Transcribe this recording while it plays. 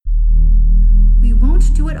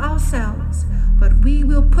it ourselves, but we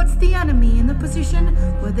will put the enemy in the position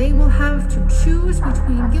where they will have to choose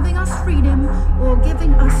between giving us freedom or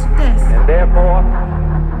giving us death. And therefore,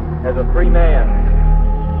 as a free man,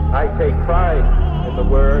 I take pride in the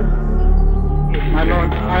word. My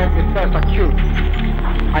Lord, I am the first accused.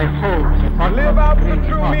 I hold to live out the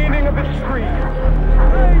true meaning of its creed.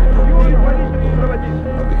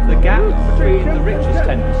 The gap between the richest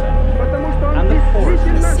 10% and the poorest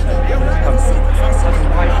 10% of this country has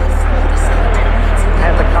widened.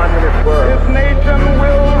 And the communist world. This nation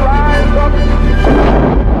will rise up.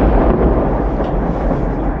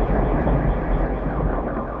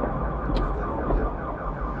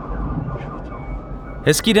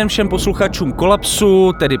 Hezký den všem posluchačům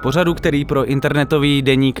Kolapsu, tedy pořadu, který pro internetový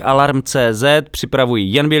deník Alarm.cz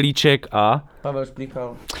připravují Jan Bělíček a Pavel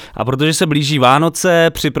Šplíchal. A protože se blíží Vánoce,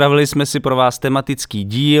 připravili jsme si pro vás tematický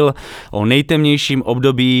díl o nejtemnějším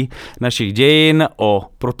období našich dějin, o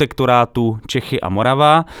protektorátu Čechy a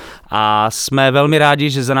Morava. A jsme velmi rádi,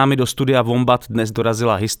 že za námi do studia Wombat dnes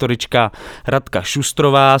dorazila historička Radka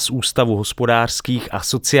Šustrová z Ústavu hospodářských a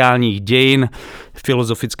sociálních dějin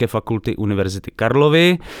Filozofické fakulty Univerzity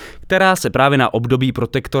Karlovy, která se právě na období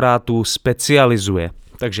protektorátu specializuje.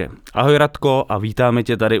 Takže ahoj Radko a vítáme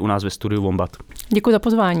tě tady u nás ve studiu Wombat. Děkuji za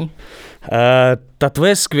pozvání. Ta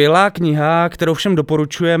tvoje skvělá kniha, kterou všem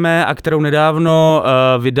doporučujeme a kterou nedávno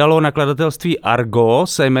vydalo nakladatelství Argo,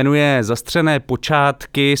 se jmenuje Zastřené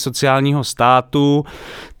počátky sociálního státu,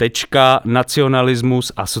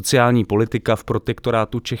 nacionalismus a sociální politika v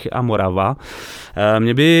protektorátu Čechy a Morava.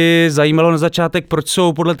 Mě by zajímalo na začátek, proč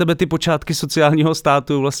jsou podle tebe ty počátky sociálního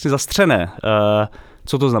státu vlastně zastřené.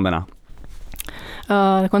 Co to znamená?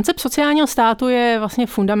 Koncept sociálního státu je vlastně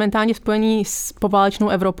fundamentálně spojený s poválečnou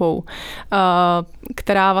Evropou,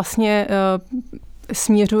 která vlastně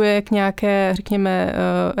směřuje k nějaké, řekněme,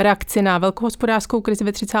 reakci na velkohospodářskou krizi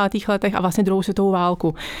ve 30. letech a vlastně druhou světovou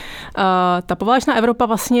válku. Ta poválečná Evropa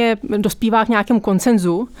vlastně dospívá k nějakému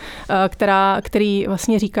konsenzu, který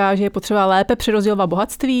vlastně říká, že je potřeba lépe přerozdělovat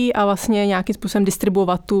bohatství a vlastně nějakým způsobem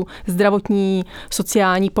distribuovat tu zdravotní,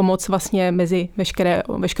 sociální pomoc vlastně mezi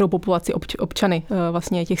veškerou populaci občany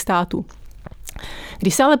vlastně těch států.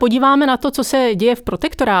 Když se ale podíváme na to, co se děje v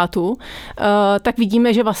protektorátu, tak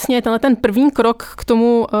vidíme, že vlastně ten první krok k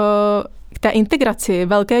tomu, k té integraci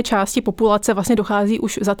velké části populace vlastně dochází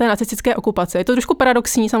už za té nacistické okupace. Je to trošku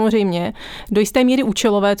paradoxní samozřejmě, do jisté míry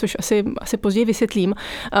účelové, což asi později vysvětlím,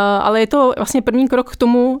 ale je to vlastně první krok k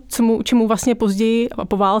tomu, čemu vlastně později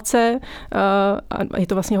po válce, a je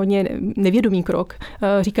to vlastně hodně nevědomý krok,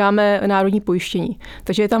 říkáme národní pojištění.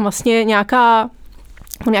 Takže je tam vlastně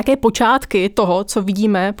nějaké počátky toho, co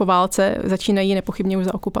vidíme po válce, začínají nepochybně už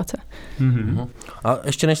za okupace. Mm-hmm. A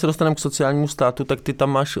ještě než se dostaneme k sociálnímu státu, tak ty tam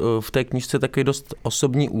máš v té knížce takový dost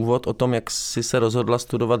osobní úvod o tom, jak jsi se rozhodla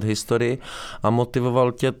studovat historii a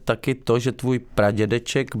motivoval tě taky to, že tvůj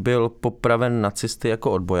pradědeček byl popraven nacisty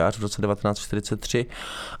jako odbojář v roce 1943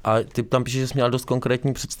 a ty tam píšeš, že jsi měla dost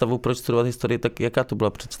konkrétní představu, proč studovat historii, tak jaká to byla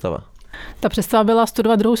představa? Ta představa byla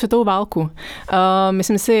studovat druhou světovou válku.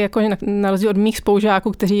 Myslím si, jako na rozdíl od mých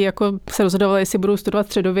spolužáků, kteří jako se rozhodovali, jestli budou studovat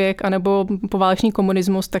středověk anebo poválečný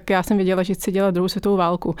komunismus, tak já jsem věděla, že chci dělat druhou světovou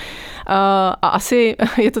válku. A asi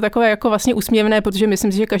je to takové jako vlastně úsměvné, protože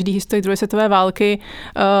myslím si, že každý historik druhé světové války,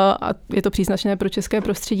 a je to příznačné pro české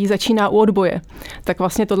prostředí, začíná u odboje. Tak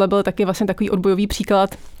vlastně tohle byl taky vlastně takový odbojový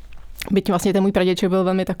příklad. Byť vlastně ten můj praděček byl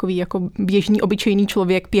velmi takový jako běžný, obyčejný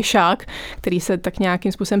člověk, pěšák, který se tak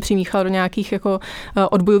nějakým způsobem přimíchal do nějakých jako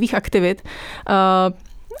odbojových aktivit.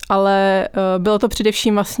 Ale bylo to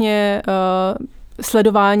především vlastně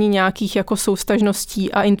sledování nějakých jako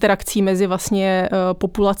soustažností a interakcí mezi vlastně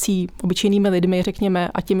populací, obyčejnými lidmi, řekněme,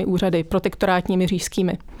 a těmi úřady, protektorátními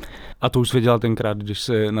říšskými. A to už jsi věděla tenkrát, když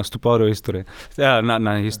se nastupovala do historie,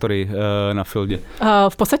 na historii, na Fildě.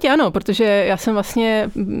 V podstatě ano, protože já jsem vlastně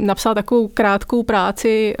napsala takovou krátkou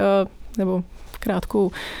práci, nebo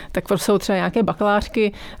krátkou, tak jsou třeba nějaké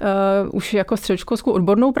bakalářky, už jako středoškolskou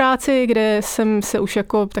odbornou práci, kde jsem se už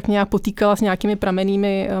jako tak nějak potýkala s nějakými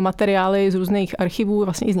pramennými materiály z různých archivů,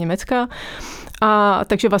 vlastně i z Německa. A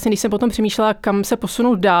takže vlastně, když jsem potom přemýšlela, kam se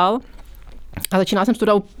posunout dál, a začínala jsem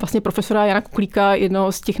studovat vlastně profesora Jana Kuklíka,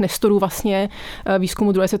 jednoho z těch nestorů vlastně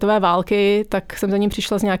výzkumu druhé světové války, tak jsem za ním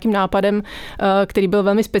přišla s nějakým nápadem, který byl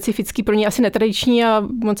velmi specifický, pro něj asi netradiční a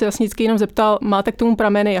on se vlastně vždycky jenom zeptal, máte k tomu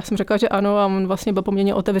prameny? Já jsem řekla, že ano a on vlastně byl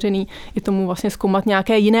poměrně otevřený i tomu vlastně zkoumat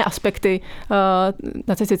nějaké jiné aspekty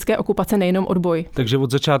nacistické okupace, nejenom odboj. Takže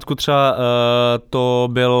od začátku třeba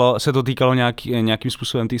se to týkalo nějakým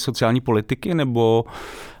způsobem té sociální politiky, nebo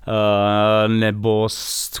nebo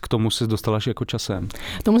k tomu se dostala až jako časem?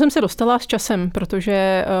 K tomu jsem se dostala s časem,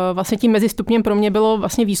 protože vlastně tím mezistupněm pro mě bylo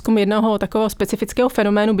vlastně výzkum jednoho takového specifického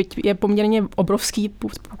fenoménu, byť je poměrně obrovský,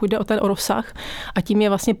 pokud jde o ten rozsah, a tím je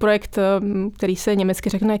vlastně projekt, který se německy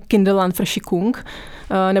řekne Kinderlandverschickung,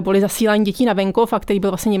 neboli zasílání dětí na venkov, a který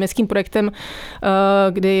byl vlastně německým projektem,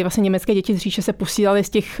 kdy vlastně německé děti z říše se posílaly z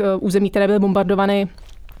těch území, které byly bombardovány,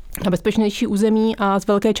 na bezpečnější území, a z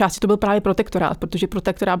velké části to byl právě protektorát, protože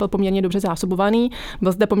protektorát byl poměrně dobře zásobovaný,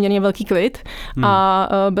 byl zde poměrně velký klid a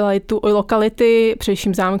byly tu lokality,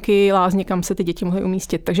 především zámky, lázně, kam se ty děti mohly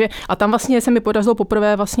umístit. Takže a tam vlastně se mi podařilo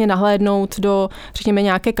poprvé vlastně nahlédnout do, řekněme,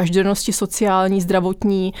 nějaké každodennosti sociální,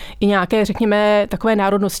 zdravotní, i nějaké, řekněme, takové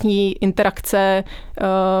národnostní interakce,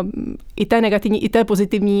 i té negativní, i té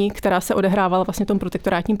pozitivní, která se odehrávala vlastně v tom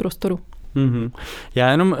protektorátním prostoru. Mm-hmm.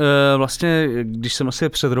 Já jenom vlastně, když jsem asi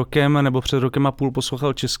před rokem a půl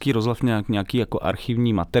poslouchal Český rozhlas nějaký jako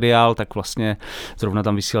archivní materiál, tak vlastně zrovna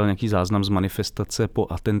tam vysílal nějaký záznam z manifestace po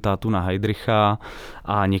atentátu na Heydricha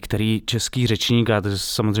a některý český řečník, a to je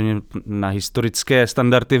samozřejmě na historické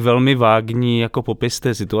standardy velmi vágní jako popis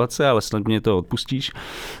té situace, ale snad mě to odpustíš,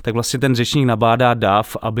 tak vlastně ten řečník nabádá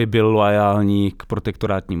DAF, aby byl loajální k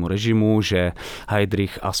protektorátnímu režimu, že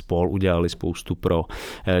Heydrich a spol udělali spoustu pro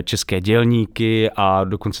české dělníky, a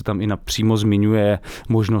dokonce tam i napřímo zmiňuje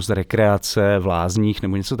možnost rekreace v lázních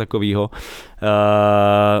nebo něco takového.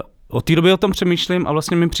 Od té doby o tom přemýšlím a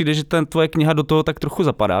vlastně mi přijde, že ta tvoje kniha do toho tak trochu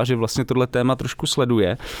zapadá, že vlastně tohle téma trošku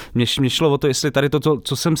sleduje. Mně šlo o to, jestli tady to,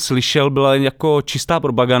 co jsem slyšel, byla jako čistá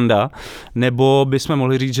propaganda, nebo bychom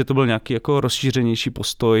mohli říct, že to byl nějaký jako rozšířenější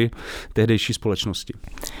postoj tehdejší společnosti.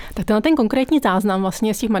 Tak ten konkrétní záznam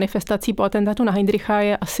vlastně z těch manifestací po atentátu na Heydricha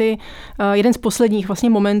je asi jeden z posledních vlastně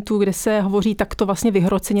momentů, kde se hovoří takto vlastně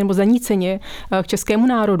vyhroceně nebo zaníceně k českému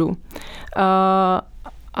národu.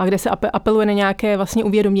 A kde se apeluje na nějaké vlastně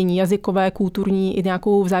uvědomění jazykové, kulturní i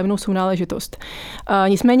nějakou vzájemnou sounáležitost.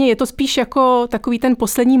 Nicméně je to spíš jako takový ten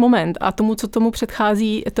poslední moment, a tomu, co tomu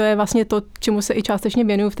předchází, to je vlastně to, čemu se i částečně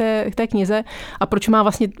věnuju v té knize, a proč má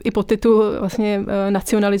vlastně i podtitul vlastně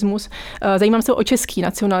nacionalismus. Zajímám se o český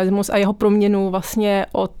nacionalismus a jeho proměnu vlastně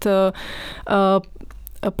od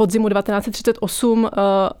podzimu 1938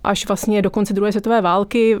 až vlastně do konce druhé světové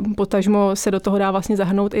války. Potažmo se do toho dá vlastně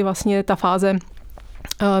zahrnout i vlastně ta fáze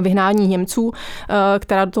vyhnání Němců,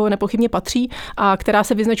 která do toho nepochybně patří a která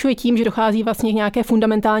se vyznačuje tím, že dochází vlastně k nějaké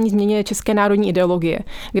fundamentální změně české národní ideologie,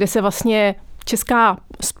 kde se vlastně česká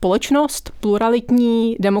společnost,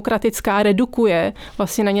 pluralitní, demokratická, redukuje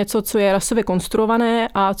vlastně na něco, co je rasově konstruované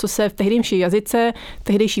a co se v tehdejší jazyce,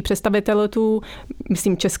 tehdejší představitelů,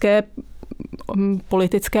 myslím české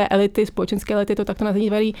politické elity, společenské elity, to takto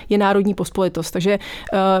nazývají, je národní pospolitost. Takže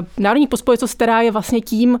národní pospolitost, která je vlastně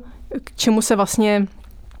tím, k čemu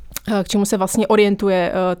se vlastně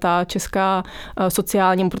orientuje ta česká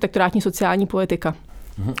sociální, protektorátní sociální politika.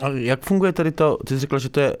 A jak funguje tady to, ty jsi řekla, že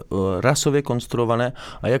to je rasově konstruované,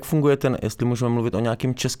 a jak funguje ten, jestli můžeme mluvit o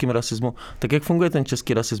nějakém českém rasismu, tak jak funguje ten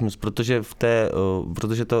český rasismus,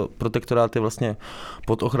 protože to protektorát je vlastně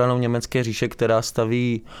pod ochranou německé říše, která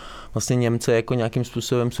staví vlastně Němce jako nějakým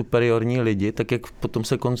způsobem superiorní lidi, tak jak potom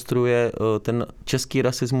se konstruuje ten český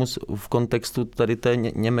rasismus v kontextu tady té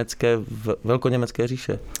německé, velkoněmecké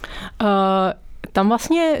říše? Tam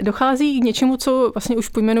vlastně dochází k něčemu, co vlastně už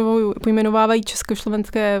pojmenovávají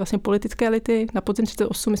československé vlastně politické elity na podzim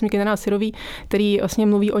 1938, myslím, generál Syrový, který vlastně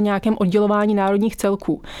mluví o nějakém oddělování národních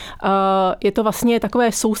celků. Je to vlastně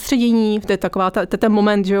takové soustředění, to je ten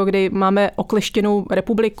moment, že jo, kdy máme okleštěnou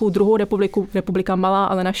republiku, druhou republiku, republika malá,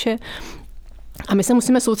 ale naše. A my se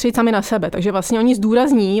musíme soustředit sami na sebe, takže vlastně oni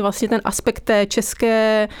zdůrazní vlastně ten aspekt té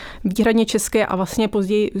české, výhradně české, a vlastně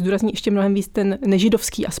později zdůrazní ještě mnohem víc ten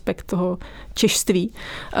nežidovský aspekt toho češství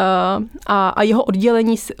a jeho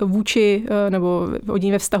oddělení vůči, nebo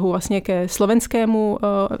oddělení ve vztahu vlastně ke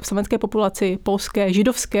slovenské populaci, polské,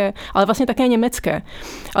 židovské, ale vlastně také německé.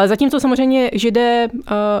 Ale zatímco samozřejmě Židé,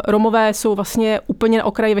 Romové jsou vlastně úplně na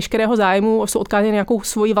okraji veškerého zájmu, jsou odkázáni na nějakou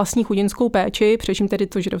svoji vlastní chudinskou péči, především tedy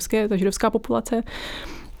ta židovská populace.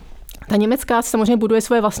 Ta německá samozřejmě buduje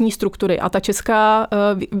svoje vlastní struktury a ta česká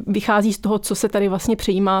vychází z toho, co se tady vlastně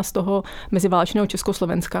přijímá z toho meziválečného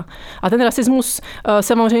Československa. A ten rasismus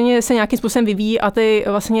samozřejmě se nějakým způsobem vyvíjí a ty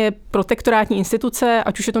vlastně protektorátní instituce,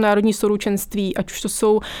 ať už je to národní souručenství, ať už to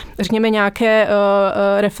jsou, řekněme, nějaké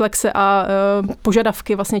reflexe a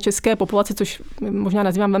požadavky vlastně české populace, což možná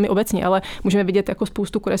nazývám velmi obecně, ale můžeme vidět jako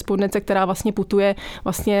spoustu korespondence, která vlastně putuje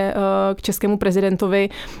vlastně k českému prezidentovi,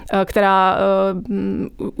 která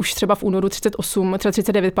už třeba v únoru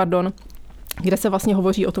 39, kde se vlastně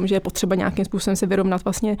hovoří o tom, že je potřeba nějakým způsobem se vyrovnat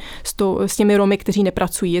vlastně s těmi Romy, kteří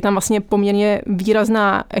nepracují. Je tam vlastně poměrně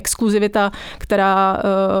výrazná exkluzivita, která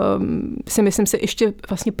si myslím se ještě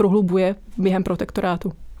vlastně prohlubuje během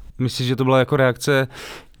protektorátu. Myslíš, že to byla jako reakce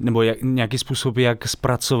nebo nějaký způsob, jak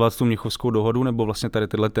zpracovat tu Mnichovskou dohodu, nebo vlastně tady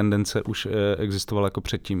tyhle tendence už existovala jako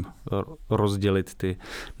předtím, rozdělit ty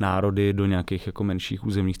národy do nějakých jako menších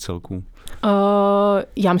územních celků?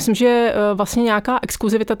 Já myslím, že vlastně nějaká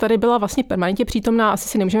exkluzivita tady byla vlastně permanentně přítomná. Asi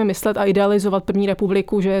si nemůžeme myslet a idealizovat první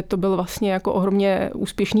republiku, že to byl vlastně jako ohromně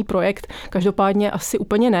úspěšný projekt. Každopádně asi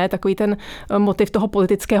úplně ne. Takový ten motiv toho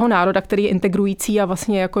politického národa, který je integrující a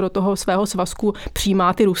vlastně jako do toho svého svazku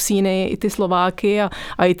přijímá ty Rusíny, i ty Slováky a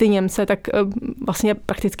i ty Němce, tak vlastně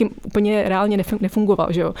prakticky úplně reálně nefungoval.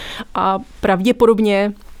 Že jo? A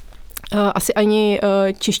pravděpodobně asi ani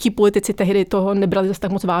čeští politici tehdy toho nebrali zase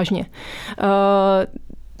tak moc vážně.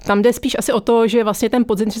 Tam jde spíš asi o to, že vlastně ten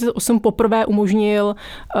podzim 38 poprvé umožnil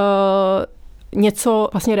něco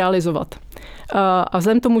vlastně realizovat. A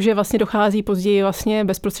vzhledem tomu, že vlastně dochází později vlastně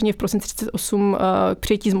bezprostředně v prosinci 1938 k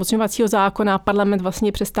přijetí zmocňovacího zákona, parlament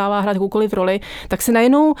vlastně přestává hrát jakoukoliv roli, tak se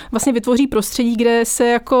najednou vlastně vytvoří prostředí, kde se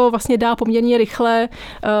jako vlastně dá poměrně rychle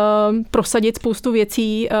prosadit spoustu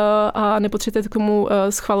věcí a nepotřebujete k tomu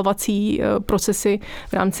schvalovací procesy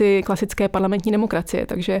v rámci klasické parlamentní demokracie.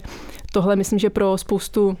 Takže tohle myslím, že pro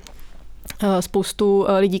spoustu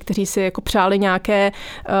lidí, kteří si jako přáli nějaké,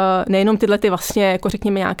 nejenom tyhle ty vlastně, jako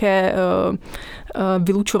řekněme, nějaké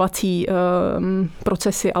vylučovací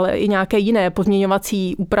procesy, ale i nějaké jiné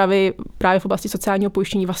pozměňovací úpravy právě v oblasti sociálního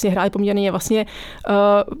pojištění vlastně hrály poměrně vlastně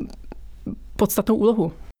podstatnou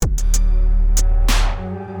úlohu.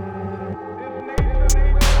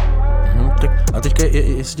 A teďka,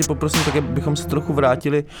 jestli tě poprosím, tak bychom se trochu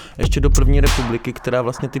vrátili ještě do první republiky, která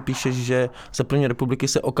vlastně ty píšeš, že za první republiky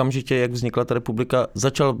se okamžitě, jak vznikla ta republika,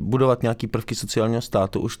 začal budovat nějaký prvky sociálního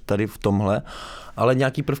státu už tady v tomhle, ale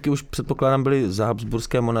nějaký prvky už předpokládám byly za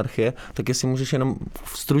habsburské monarchie, tak jestli můžeš jenom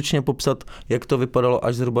stručně popsat, jak to vypadalo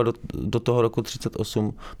až zhruba do toho roku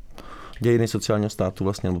 38, dějiny sociálního státu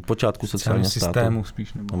vlastně, nebo počátku sociálního systému státu.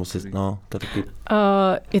 Spíš,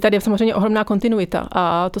 je tady samozřejmě ohromná kontinuita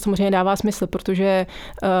a to samozřejmě dává smysl, protože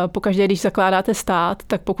pokaždé, když zakládáte stát,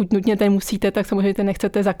 tak pokud nutně musíte, tak samozřejmě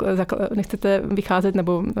nechcete vycházet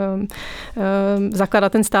nebo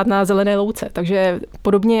zakládat ten stát na zelené louce. Takže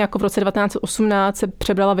podobně jako v roce 1918 se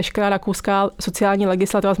přebrala veškerá rakouská sociální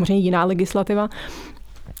legislativa, samozřejmě jiná legislativa.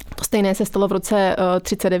 To stejné se stalo v roce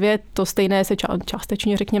 39, to stejné se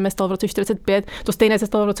částečně, řekněme, stalo v roce 45, to stejné se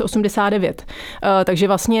stalo v roce 89. Takže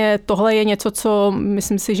vlastně tohle je něco, co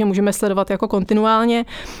myslím si, že můžeme sledovat jako kontinuálně.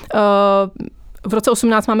 V roce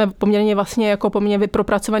 18 máme poměrně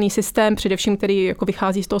propracovaný systém, především který jako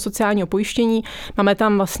vychází z toho sociálního pojištění. Máme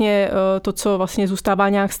tam vlastně to, co vlastně zůstává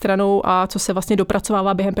nějak stranou a co se vlastně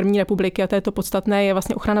dopracovává během první republiky, a to je to podstatné, je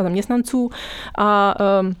vlastně ochrana zaměstnanců a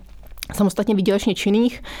samostatně výdělečně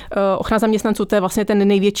činných. Ochrana zaměstnanců, to je vlastně ten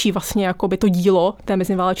největší vlastně jakoby to dílo té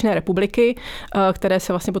meziválečné republiky, které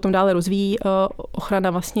se vlastně potom dále rozvíjí. Ochrana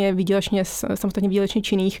vlastně samostatně výdělečně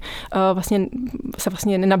činných vlastně se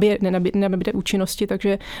vlastně nenabíde účinnosti,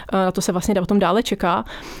 takže na to se vlastně potom dále čeká.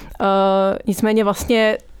 Nicméně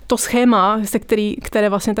vlastně to schéma, které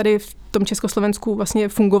vlastně tady v tom Československu vlastně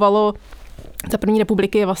fungovalo za první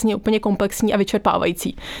republiky, je vlastně úplně komplexní a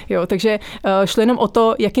vyčerpávající. Jo, takže šlo jenom o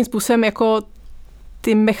to, jakým způsobem jako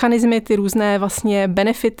ty mechanismy, ty různé vlastně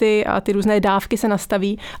benefity a ty různé dávky se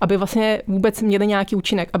nastaví, aby vlastně vůbec měly nějaký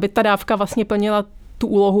účinek, aby ta dávka vlastně plnila tu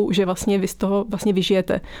úlohu, že vlastně vy z toho vlastně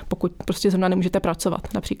vyžijete, pokud prostě zrovna nemůžete pracovat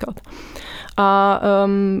například. A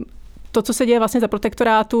to, co se děje vlastně za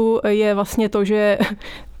protektorátu, je vlastně to, že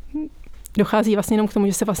dochází vlastně jenom k tomu,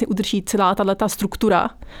 že se vlastně udrží celá tato struktura,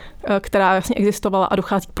 která vlastně existovala, a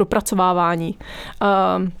dochází k propracovávání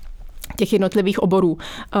těch jednotlivých oborů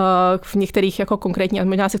v některých jako konkrétní, a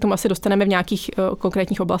možná se k tomu asi dostaneme v nějakých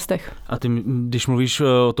konkrétních oblastech. A ty, když mluvíš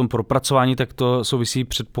o tom propracování, tak to souvisí,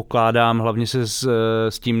 předpokládám, hlavně se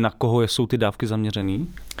s tím, na koho jsou ty dávky zaměřený?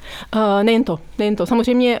 Nejen to.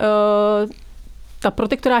 Samozřejmě ta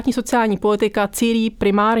protektorátní sociální politika cílí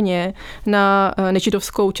primárně na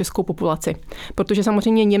nežidovskou českou populaci. Protože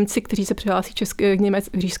samozřejmě Němci, kteří se přihlásí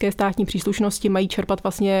k říšské státní příslušnosti, mají čerpat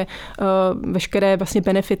vlastně veškeré vlastně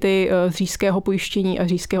benefity z říšského pojištění a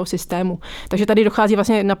říšského systému. Takže tady dochází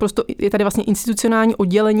vlastně je tady vlastně institucionální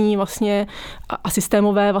oddělení vlastně a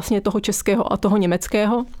systémové vlastně toho českého a toho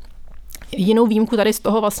německého. Jinou výjimku tady z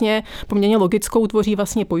toho vlastně poměrně logickou tvoří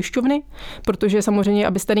vlastně pojišťovny, protože samozřejmě,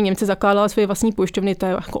 aby tady Němci zakládali své vlastní pojišťovny, to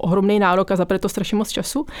je jako ohromný nárok a zabere to strašně moc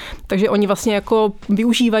času. Takže oni vlastně jako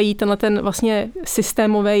využívají ten vlastně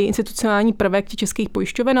systémový institucionální prvek těch českých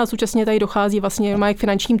pojišťoven a současně tady dochází vlastně k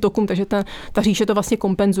finančním tokům, takže ta říše to vlastně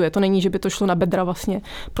kompenzuje. To není, že by to šlo na bedra vlastně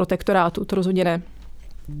protektorátu, to rozhodně ne.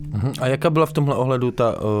 A jaká byla v tomhle ohledu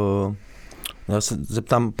já se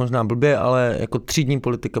zeptám možná blbě, ale jako třídní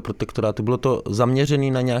politika protektorátu, bylo to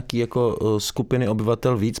zaměřený na nějaký jako skupiny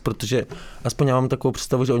obyvatel víc, protože aspoň já mám takovou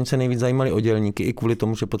představu, že oni se nejvíc zajímali o dělníky i kvůli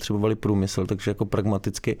tomu, že potřebovali průmysl, takže jako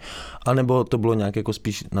pragmaticky, anebo to bylo nějak jako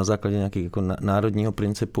spíš na základě nějakého jako národního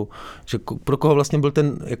principu, že pro koho vlastně byl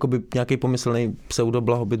ten jakoby nějaký pomyslný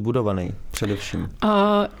pseudoblahobyt budovaný především?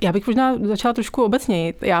 Já bych možná začala trošku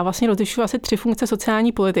obecněji. Já vlastně rozlišuji asi 3 funkce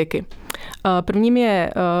sociální politiky. Prvním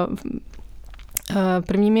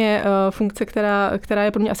je funkce, která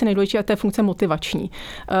je pro mě asi nejdůležitější, a to je funkce motivační.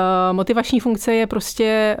 Motivační funkce je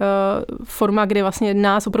prostě forma, kdy vlastně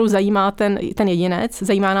nás opravdu zajímá ten jedinec,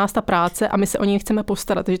 zajímá nás ta práce a my se o něj chceme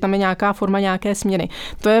postarat, takže tam je nějaká forma nějaké směny.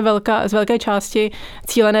 To je z velké části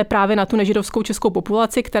cílené právě na tu nežidovskou českou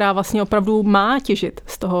populaci, která vlastně opravdu má těžit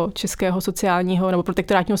z toho českého sociálního nebo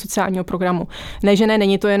protektorátního sociálního programu. Ne, že ne,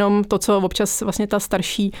 není to jenom to, co občas vlastně ta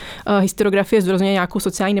starší historiografie zdůrazňuje nějakou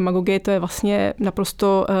sociální demagogii, to je vlastně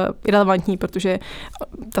naprosto irelevantní, protože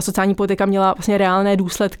ta sociální politika měla vlastně reálné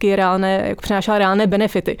důsledky, přinášela reálné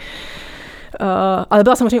benefity. Ale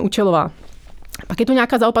byla samozřejmě účelová. Pak je tu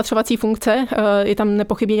nějaká zaopatřovací funkce, je tam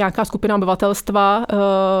nepochybně nějaká skupina obyvatelstva,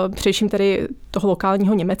 především tedy toho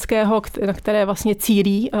lokálního německého, na které vlastně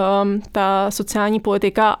cílí ta sociální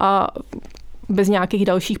politika a bez nějakých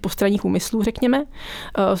dalších postranních úmyslů, řekněme.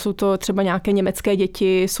 Jsou to třeba nějaké německé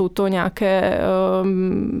děti, jsou to nějaké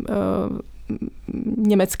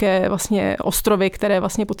německé vlastně ostrovy, které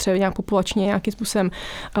vlastně potřebuje nějak populačně nějakým způsobem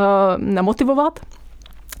namotivovat.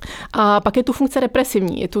 A pak je tu funkce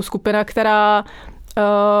represivní. Je tu skupina, která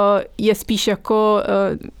je spíš jako,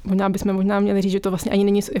 možná měli říct, že to vlastně ani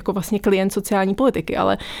není jako vlastně klient sociální politiky,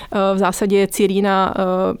 ale v zásadě cílí na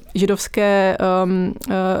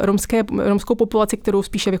romskou populaci, kterou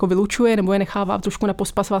spíše jako vylučuje nebo je nechává trošku na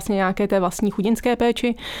pospas vlastně nějaké té vlastní chudinské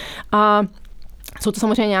péči. A jsou to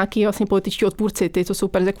samozřejmě nějaký vlastně političtí odpůrci, ty, co jsou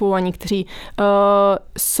perzekvovaní, kteří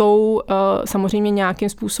jsou samozřejmě nějakým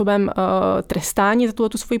způsobem trestáni za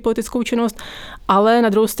tu svoji politickou činnost, ale na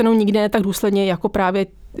druhou stranu nikdy ne tak důsledně jako právě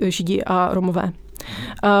Židi a Romové.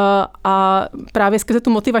 A právě skrze tu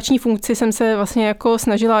motivační funkci jsem se vlastně jako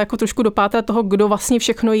snažila jako trošku dopátrat toho, kdo vlastně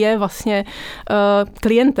všechno je vlastně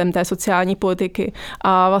klientem té sociální politiky.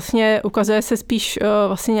 A vlastně ukazuje se spíš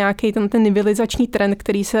vlastně nějaký ten nivelizační trend,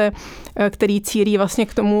 který cílí vlastně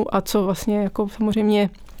k tomu a co vlastně jako samozřejmě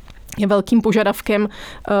je velkým požadavkem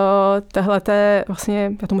téhleté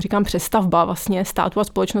vlastně, já tomu říkám přestavba vlastně státu a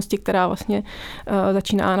společnosti, která vlastně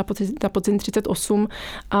začíná na podzim 38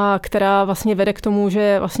 a která vlastně vede k tomu,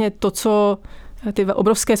 že vlastně to, co ty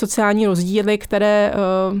obrovské sociální rozdíly, které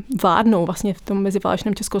vládnou vlastně v tom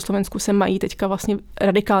meziválečném Československu, se mají teďka vlastně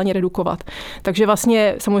radikálně redukovat. Takže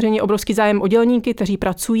vlastně samozřejmě obrovský zájem o dělníky, kteří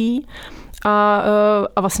pracují, a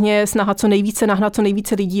vlastně snaha nahnat co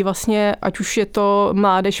nejvíce lidí, vlastně, ať už je to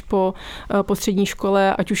mládež po střední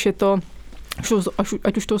škole,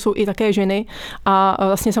 ať už to jsou i také ženy a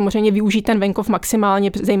vlastně samozřejmě využít ten venkov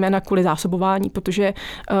maximálně, zejména kvůli zásobování, protože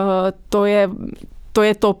to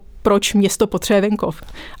je to, proč město potřebuje venkov,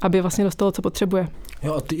 aby vlastně dostalo, co potřebuje.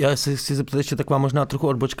 Jo, já se chci zeptat ještě taková možná trochu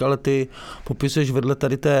odbočka, ale ty popisuješ vedle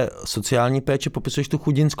tady té sociální péče, popisuješ tu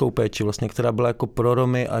chudinskou péči, vlastně, která byla jako pro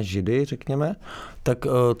Romy a Židy, řekněme. Tak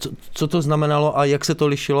co to znamenalo a jak se to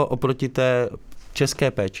lišilo oproti té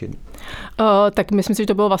české péči? Tak myslím si, že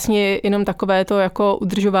to bylo vlastně jenom takové to jako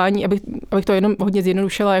udržování, abych to jenom hodně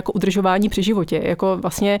zjednodušila, jako udržování při životě. Jako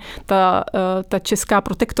vlastně ta česká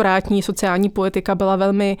protektorátní sociální politika byla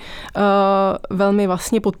velmi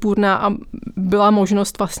vlastně podpůrná a byla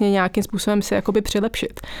možnost vlastně nějakým způsobem se jakoby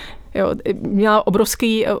přilepšit. Jo, měla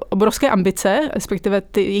obrovské ambice, respektive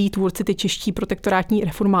její tvůrci, ty čeští protektorátní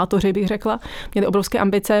reformátoři, bych řekla, měli obrovské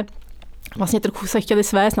ambice. Vlastně trochu se chtěli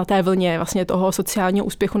svést na té vlně vlastně toho sociálního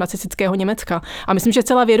úspěchu nacistického Německa. A myslím, že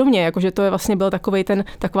celá vědomě, jakože to je vlastně byl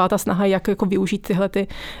taková ta snaha, jak jako využít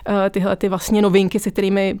tyhle vlastně novinky, se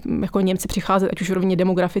kterými jako Němci přicházet, ať už rovně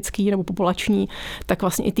demografický nebo populační, tak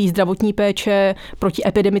vlastně i té zdravotní péče,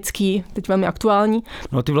 protiepidemický, teď velmi aktuální.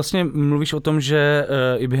 No ty vlastně mluvíš o tom, že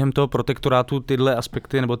i během toho protektorátu tyhle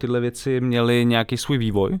aspekty nebo tyhle věci měly nějaký svůj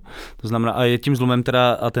vývoj. To znamená, a je tím zlomem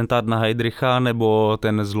teda atentát na Heydricha nebo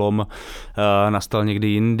ten zlom nastal někdy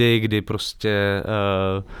jindy, kdy prostě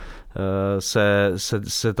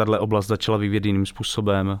se tato oblast začala vyvíjet jiným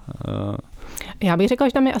způsobem? Já bych řekla,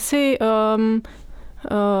 že tam je asi...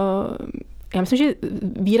 Já myslím, že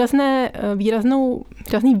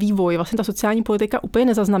výrazný vývoj vlastně ta sociální politika úplně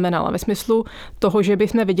nezaznamenala ve smyslu toho, že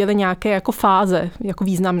bychom viděli nějaké jako fáze jako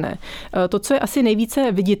významné. To, co je asi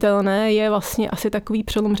nejvíce viditelné, je vlastně asi takový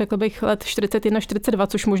přelom, řekl bych, let 41-42,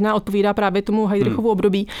 což možná odpovídá právě tomu Heydrichovu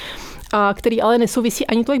období, a který ale nesouvisí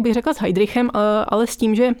ani tolik, bych řekla, s Heydrichem, ale s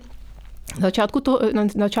tím, že na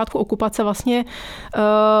začátku okupace vlastně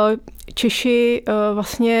Češi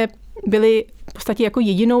vlastně byli v podstatě jako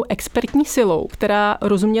jedinou expertní silou, která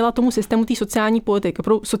rozuměla tomu systému té sociální politiky,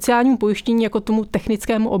 pro sociálnímu pojištění jako tomu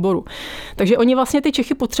technickému oboru. Takže oni vlastně ty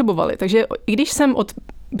Čechy potřebovali. Takže i když jsem od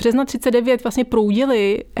března 39 vlastně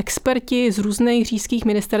proudili experti z různých říšských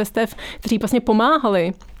ministerstev, kteří vlastně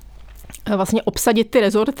pomáhali vlastně obsadit ty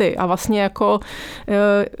rezorty a vlastně jako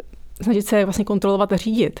snažit se vlastně kontrolovat a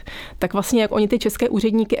řídit, tak vlastně jak oni ty české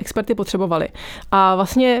úředníky, experty potřebovali. A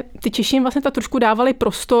vlastně ty Češi jim vlastně trošku dávali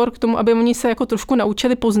prostor k tomu, aby oni se jako trošku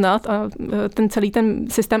naučili poznat a ten celý ten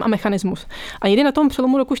systém a mechanismus. A někdy na tom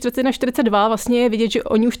přelomu roku 41-42 vlastně je vidět, že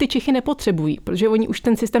oni už ty Čechy nepotřebují, protože oni už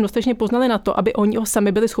ten systém dostatečně poznali na to, aby oni ho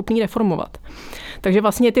sami byli schopni reformovat. Takže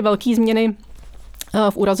vlastně ty velké změny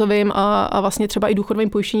v úrazovém a vlastně třeba i důchodovém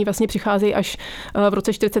pojištění vlastně přicházejí až v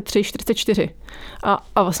roce 43-44.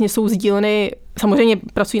 A vlastně jsou sdíleny, samozřejmě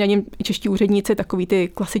pracují na něm i čeští úředníci, takový ty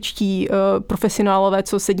klasičtí profesionálové,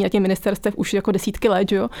 co sedí na těch ministerstvech už jako desítky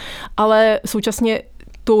let, jo? Ale současně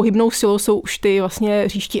tou hybnou silou jsou už ty vlastně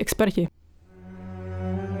říští experti.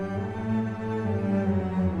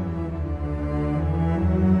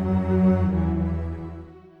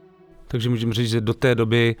 Takže můžeme říct, že do té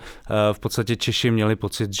doby v podstatě Češi měli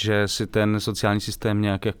pocit, že si ten sociální systém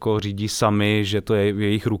nějak jako řídí sami, že to je v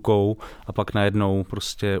jejich rukou a pak najednou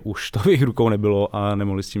prostě už to v jejich rukou nebylo a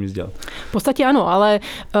nemohli s tím nic dělat. V podstatě ano, ale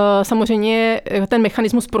samozřejmě ten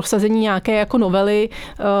mechanismus prosazení nějaké jako novely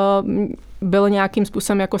byl nějakým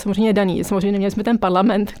způsobem jako samozřejmě daný. Samozřejmě neměli jsme ten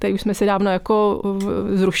parlament, který už jsme si dávno jako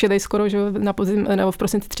zrušili skoro, že na podzim, nebo v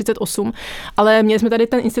prosinci 38, ale měli jsme tady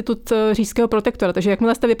ten institut říšského protektora, takže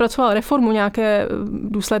jakmile jste vypracoval reformu, nějaké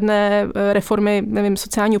důsledné reformy, nevím,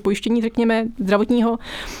 sociálního pojištění, řekněme, zdravotního,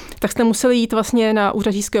 tak jste museli jít vlastně na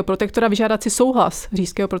úřad říšského protektora, vyžádat si souhlas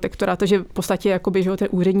říšského protektora, takže v podstatě jakoby, že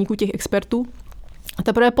těch úředníků, těch expertů. A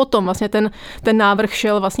teprve potom vlastně ten návrh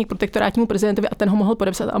šel vlastně k protektorátnímu prezidentovi a ten ho mohl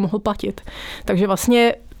podepsat a mohl platit. Takže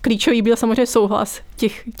vlastně klíčový byl samozřejmě souhlas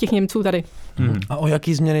těch Němců tady. A o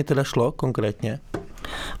jaký změny teda šlo konkrétně?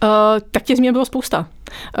 Tak těch změn bylo spousta.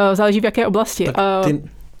 Záleží v jaké oblasti. Tak ty,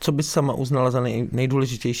 co bys sama uznala za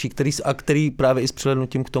nejdůležitější, který právě i s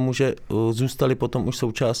přihlédnutím k tomu, že zůstali potom už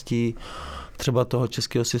součástí třeba toho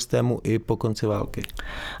českého systému i po konci války?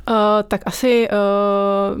 Tak asi,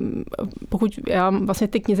 pokud já vlastně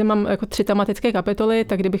ty knize mám jako 3 tematické kapitoly,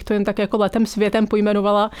 tak kdybych to jen tak jako letem světem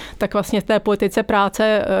pojmenovala, tak vlastně v té politice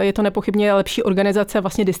práce je to nepochybně lepší organizace,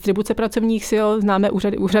 vlastně distribuce pracovních sil, známe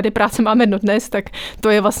úřady práce máme dodnes, tak to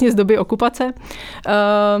je vlastně z doby okupace.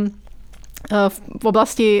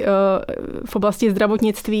 V oblasti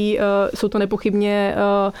zdravotnictví jsou to nepochybně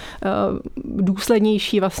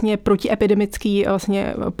důslednější vlastně protiepidemické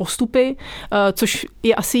vlastně postupy, což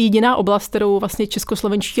je asi jediná oblast, kterou vlastně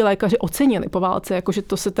českoslovenští lékaři ocenili po válce, jakože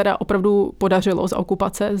to se teda opravdu podařilo za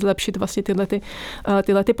okupace zlepšit vlastně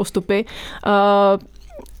tyhle postupy.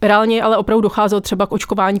 Reálně ale opravdu docházelo třeba k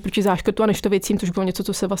očkování proti záškrtu a neštověcím, což bylo něco,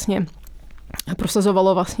 co se vlastně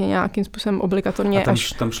prosazovalo vlastně nějakým způsobem obligatorně. A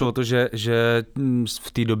tam šlo o to, že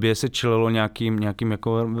v té době se čelilo nějakým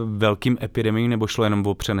jako velkým epidemiím, nebo šlo jenom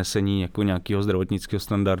o přenesení jako nějakého zdravotnického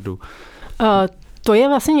standardu? To je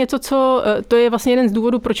vlastně něco, to je vlastně jeden z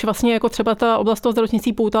důvodů, proč vlastně jako třeba ta oblast toho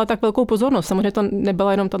zdravotnictví poutala tak velkou pozornost. Samozřejmě to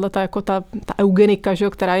nebyla jenom jako ta eugenika, že,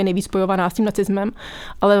 která je nejvíc spojovaná s tím nacismem,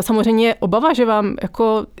 ale samozřejmě obava, že vám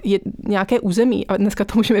jako je nějaké území, a dneska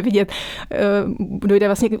to můžeme vidět, dojde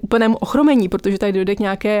vlastně k úplnému ochromení, protože tady dojde k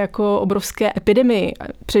nějaké jako obrovské epidemii,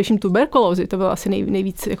 především tuberkulózy, to byla asi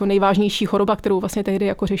nejvíc jako nejvážnější choroba, kterou vlastně tehdy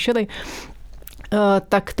jako řešili.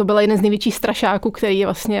 Tak to byl jeden z největších strašáků, který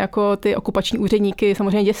vlastně jako ty okupační úředníky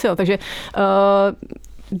samozřejmě děsil. Takže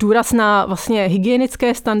důraz na vlastně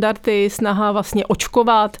hygienické standardy, snaha vlastně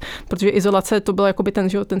očkovat, protože izolace to byl jakoby ten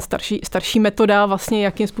starší metoda vlastně,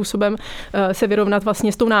 jakým způsobem se vyrovnat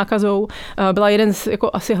vlastně s tou nákazou. Byla jeden z jako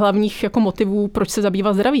asi hlavních jako motivů, proč se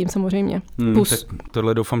zabývat zdravím samozřejmě. Tak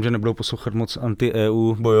tohle doufám, že nebudou poslouchat moc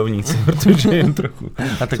anti-EU bojovníci, protože jen trochu.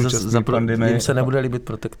 A tak jim se nebude líbit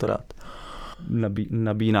protektorát.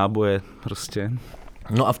 Nabíjí náboje prostě.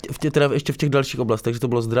 No a ještě v těch dalších oblastech, takže to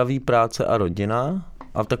bylo zdraví, práce a rodina.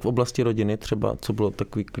 A tak v oblasti rodiny třeba, co bylo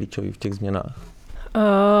takový klíčový v těch změnách?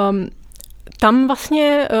 Tam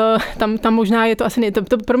vlastně, tam možná je to asi,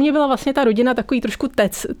 to pro mě byla vlastně ta rodina takový trošku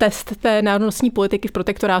test té národnostní politiky v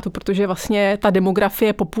protektorátu, protože vlastně ta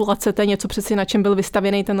demografie, populace, to je něco přeci, na čem byl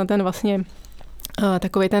vystavěný ten vlastně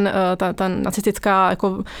takový ta nacistická,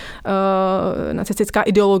 jako, nacistická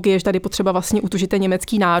ideologie, že tady potřeba vlastně utužit ten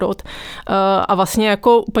německý národ. A vlastně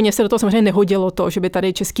jako úplně se do toho samozřejmě nehodilo to, že by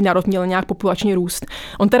tady český národ měl nějak populační růst.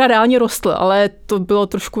 On teda reálně rostl, ale to bylo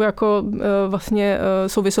trošku jako vlastně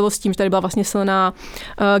souviselo s tím, že tady byla vlastně silná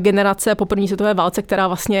generace po první světové válce, která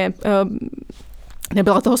vlastně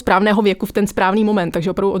nebyla toho správného věku v ten správný moment,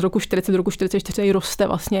 takže opravdu od roku 40 do roku 44 roste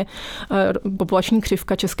vlastně populační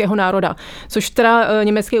křivka českého národa, což teda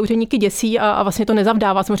německé úředníky děsí a vlastně to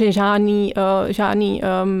nezavdává samozřejmě žádný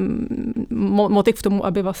motiv k tomu,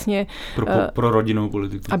 aby vlastně pro rodinnou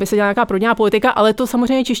politiku. Aby se dělala nějaká rodinná politika, ale to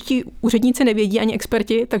samozřejmě čeští úředníci nevědí ani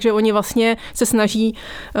experti, takže oni vlastně se snaží,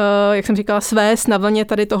 jak jsem říkala, svést na vlně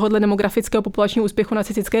tady tohohle demografického populačního úspěchu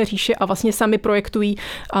nacistické říše a vlastně sami projektují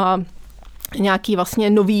nějaký vlastně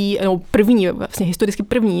nový, vlastně historicky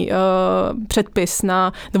první předpis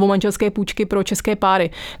na dvoumanželské půjčky pro české páry,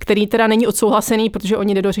 který teda není odsouhlasený, protože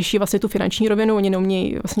oni nedořeší vlastně tu finanční rovinu, oni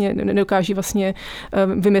neumějí vlastně, nedokáží vlastně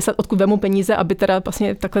vymyslet, odkud vemu peníze, aby teda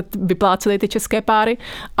vlastně takhle vypláceli ty české páry,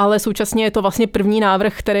 ale současně je to vlastně první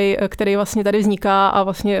návrh, který vlastně tady vzniká a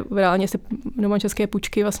vlastně reálně se dvoumanželské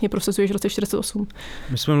půjčky vlastně prosazuje v roce 48.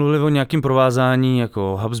 My jsme mluvili o nějakém provázání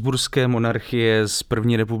jako habsburské monarchie s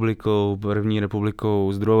první republikou,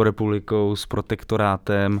 s druhou republikou, s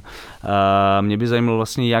protektorátem. Mě by zajímalo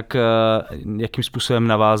vlastně, jakým způsobem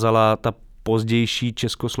navázala ta pozdější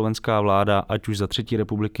československá vláda, ať už za třetí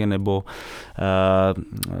republiky nebo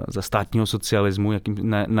za státního socialismu,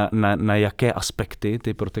 na jaké aspekty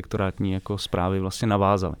ty protektorátní jako správy vlastně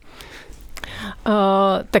navázaly.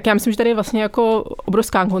 Tak já myslím, že tady je vlastně jako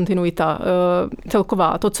obrovská kontinuita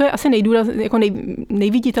celková. To, co je asi jako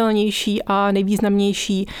nejviditelnější a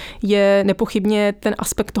nejvýznamnější, je nepochybně ten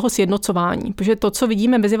aspekt toho sjednocování. Protože to, co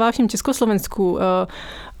vidíme mezi vážným Československu,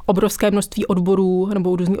 obrovské množství odborů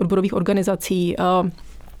nebo různých odborových organizací,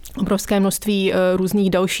 obrovské množství různých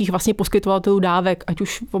dalších vlastně poskytovatelů dávek, ať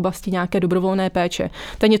už v oblasti nějaké dobrovolné péče.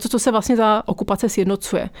 To je něco, co se vlastně za okupace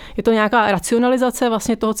sjednocuje. Je to nějaká racionalizace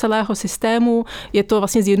vlastně toho celého systému, je to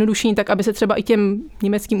vlastně zjednodušení tak, aby se třeba i těm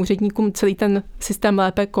německým úředníkům celý ten systém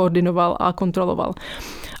lépe koordinoval a kontroloval.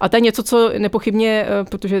 A to je něco, co nepochybně,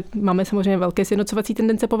 protože máme samozřejmě velké sjednocovací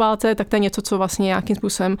tendence po válce, tak to je něco, co vlastně nějakým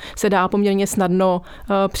způsobem se dá poměrně snadno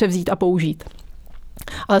převzít a použít.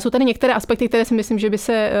 Ale jsou tady některé aspekty, které si myslím, že by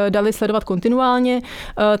se daly sledovat kontinuálně,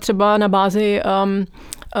 třeba na bázi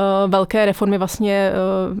velké reformy vlastně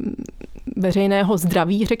veřejného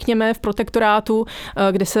zdraví, řekněme, v protektorátu,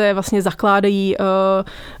 kde se vlastně zakládají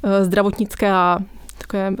zdravotnická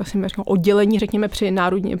takové vlastně oddělení, řekněme,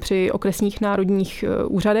 při okresních národních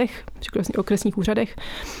úřadech,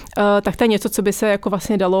 tak to je něco, co by se jako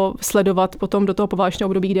vlastně dalo sledovat potom do toho poválečného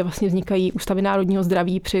období, kde vlastně vznikají ústavy národního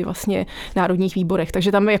zdraví při vlastně národních výborech.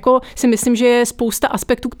 Takže tam jako si myslím, že je spousta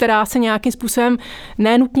aspektů, která se nějakým způsobem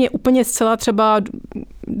nenutně úplně zcela třeba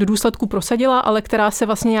do důsledku prosadila, ale která se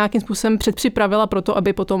vlastně nějakým způsobem předpřipravila pro to,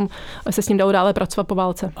 aby potom se s ním dalo dále pracovat po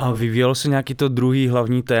válce. A vyvíjelo se nějaký to druhý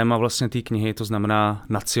hlavní téma vlastně té knihy, to znamená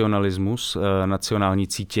nacionalismus, nacionální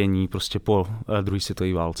cítění prostě po druhé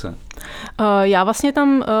světové válce? Já vlastně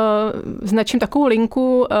tam značím takovou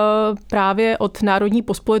linku právě od národní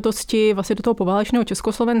pospolitosti vlastně do toho poválečného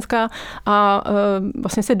Československa a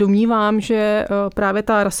vlastně se domnívám, že právě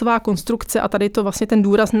ta rasová konstrukce a tady to vlastně ten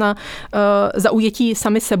důraz na zaujetí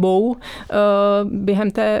sami sebou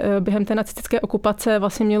během té nacistické okupace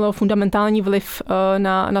vlastně mělo fundamentální vliv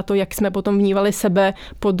na to, jak jsme potom vnívali sebe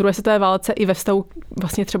po druhé světové válce i ve vztahu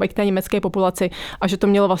vlastně třeba i k té německé populaci a že to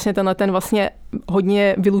mělo vlastně ten vlastně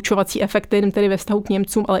hodně vylučovací efekt, tedy ve vztahu k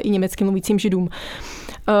Němcům, ale i německým mluvícím Židům.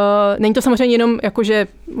 Není to samozřejmě jenom jako, že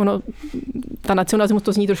ta nacionalismus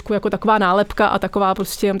to zní trošku jako taková nálepka a taková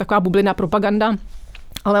bublina propaganda,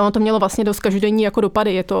 ale ono to mělo vlastně dost každodenní jako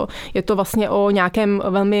dopady. Je to vlastně o nějakém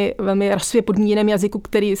velmi, velmi rasově podmíněném jazyku,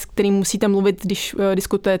 s kterým musíte mluvit, když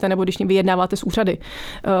diskutujete nebo když vyjednáváte s úřady,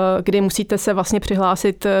 kdy musíte se vlastně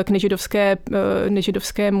přihlásit k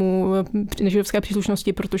nežidovské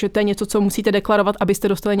příslušnosti, protože to je něco, co musíte deklarovat, abyste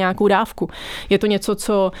dostali nějakou dávku. Je to něco,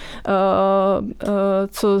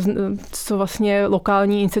 co vlastně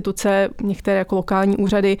lokální instituce, některé jako lokální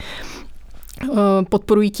úřady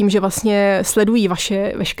podporují tím, že vlastně sledují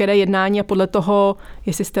vaše veškeré jednání a podle toho,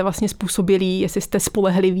 jestli jste vlastně způsobilí, jestli jste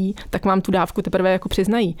spolehliví, tak vám tu dávku teprve jako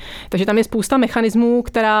přiznají. Takže tam je spousta mechanismů,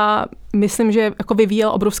 která myslím, že jako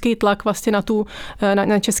vyvíjel obrovský tlak vlastně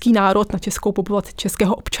na český národ, na českou populaci,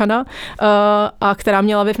 českého občana a která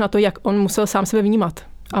měla vliv na to, jak on musel sám sebe vnímat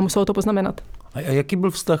a muselo to poznamenat. A jaký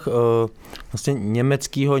byl vztah vlastně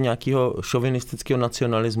německého nějakého šovinistického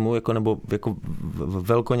nacionalismu, nebo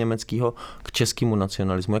velkoněmeckého k českému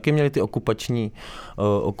nacionalismu? Jaký měly ty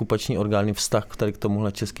okupační orgány vztah tady k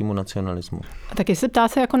tomuhle českému nacionalismu? Tak jestli ptá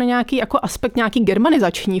se jako na nějaký jako aspekt nějaký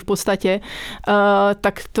germanizační v podstatě,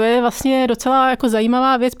 tak to je vlastně docela jako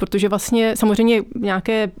zajímavá věc, protože vlastně samozřejmě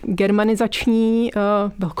nějaké germanizační,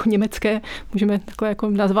 velkoněmecké, můžeme takhle jako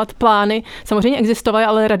nazvat plány, samozřejmě existovaly,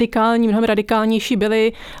 ale mnohem radikálnější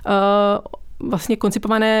byly vlastně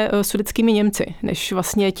koncipované sudetskými Němci, než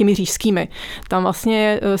vlastně těmi říšskými. Tam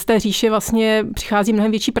vlastně z té říše vlastně přichází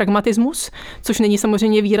mnohem větší pragmatismus, což není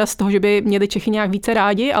samozřejmě výraz toho, že by měli Čechy nějak více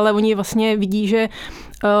rádi, ale oni vlastně vidí, že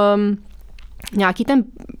nějaký ten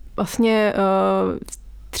vlastně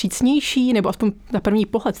vstřícnější, nebo aspoň na první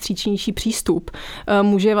pohled vstřícnější přístup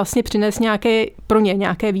může vlastně přinést pro ně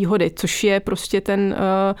nějaké výhody, což je prostě ten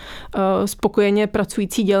spokojeně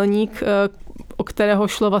pracující dělník, o kterého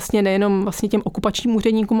šlo vlastně nejenom vlastně těm okupačním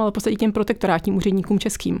úředníkům, ale v podstatě těm protektorátním úředníkům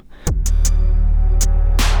českým.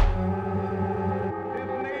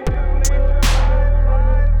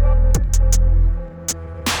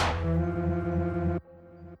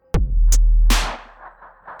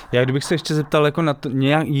 Já kdybych se ještě zeptal jako na to,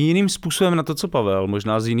 nějak jiným způsobem na to, co Pavel,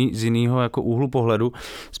 možná z jiného jako úhlu pohledu,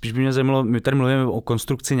 spíš by mě zajímalo, my tady mluvíme o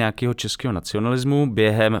konstrukci nějakého českého nacionalismu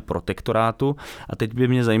během protektorátu a teď by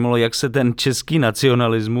mě zajímalo, jak se ten český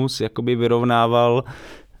nacionalismus jakoby vyrovnával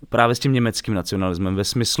právě s tím německým nacionalismem ve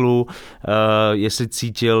smyslu, jestli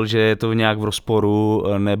cítil, že je to nějak v rozporu,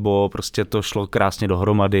 nebo prostě to šlo krásně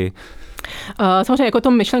dohromady. Samozřejmě jako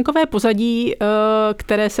to myšlenkové pozadí,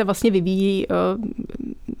 které se vlastně vyvíjí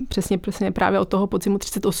přesně právě od toho podzimu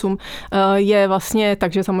 38, je vlastně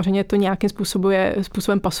tak, že samozřejmě to nějakým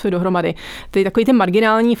způsobem pasuje dohromady. Takový ty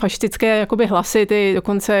marginální fašistické jakoby hlasy, ty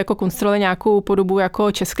dokonce jako konstruovaly nějakou podobu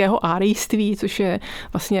jako českého árijství, což je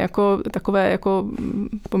vlastně jako takové jako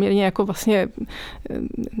poměrně jako vlastně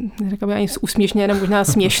neřekám ani úsměšné, nebo možná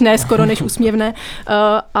směšné skoro než úsměvné,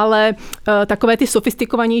 ale takové ty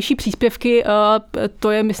sofistikovanější příspěvky,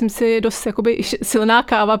 to je, myslím si, dost jakoby silná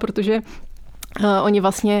káva, protože oni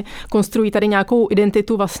vlastně konstruují tady nějakou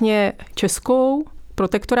identitu vlastně českou,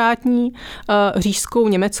 protektorátní, říšskou,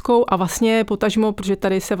 německou a vlastně potažmo, protože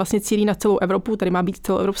tady se vlastně cílí na celou Evropu, tady má být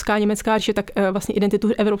celoevropská německá říše, tak vlastně identitu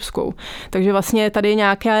evropskou. Takže vlastně tady je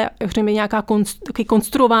nějaká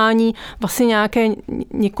konstruování vlastně nějaké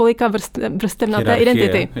několika vrstev na té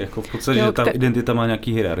identity. Jako v podstatě, že ta identita má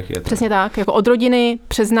nějaký hierarchie. Přesně tak, jako od rodiny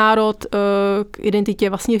přes národ k identitě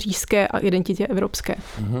vlastně říšské a identitě evropské.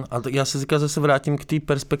 A já se zase vrátím k té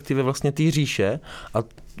perspektivě vlastně té říše, a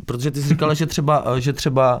protože ty jsi říkala, že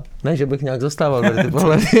třeba, ne, že bych nějak zastával tady ty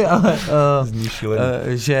pohledy, ale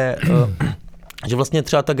že vlastně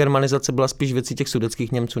třeba ta germanizace byla spíš věcí těch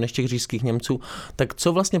sudetských Němců než těch říšských Němců, tak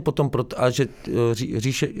co vlastně potom, a že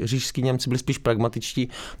říšský Němci byli spíš pragmatičtí,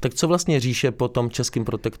 tak co vlastně říše po tom českém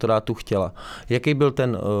protektorátu chtěla? Jaký byl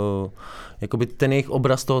ten jejich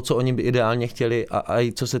obraz toho, co oni by ideálně chtěli a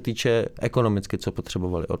i co se týče ekonomicky, co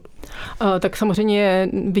potřebovali? Tak samozřejmě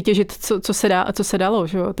vytěžit, co se dá a co se dalo,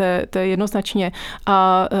 že jo? To je jednoznačně.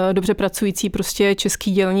 A dobře pracující prostě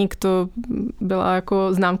český dělník, to byla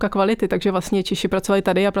jako známka kvality, takže vlastně Češi pracovali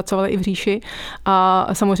tady a pracovali i v říši. A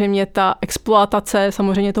samozřejmě ta exploatace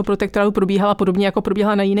samozřejmě toho protektorátu probíhala podobně, jako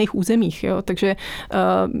probíhala na jiných územích. Jo? Takže,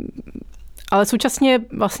 ale současně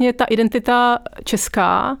vlastně ta identita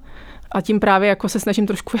česká, a tím právě jako se snažím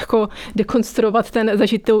trošku jako dekonstruovat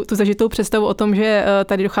tu zažitou představu o tom, že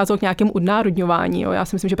tady docházelo k nějakému odnárodňování. Jo. Já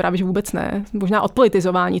si myslím, že právě že vůbec ne. Možná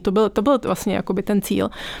odpolitizování, to byl vlastně jakoby ten cíl,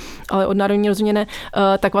 ale odnárodnění rozhodně ne.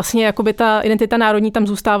 Tak vlastně jakoby ta identita národní tam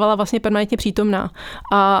zůstávala vlastně permanentně přítomná.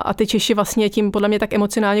 A ty Češi vlastně tím podle mě tak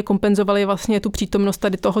emocionálně kompenzovali vlastně tu přítomnost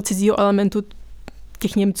tady toho cizího elementu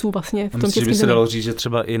těch Němců vlastně v tom českém. Myslím, že by se dalo říct, že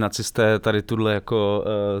třeba i nacisté tady tuhle jako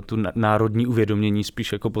tu národní uvědomění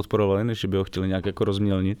spíš jako podporovali, než by ho chtěli nějak jako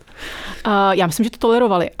rozmělnit? Já myslím, že to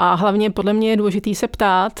tolerovali a hlavně podle mě je důležitý se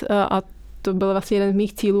ptát, a to byl vlastně jeden z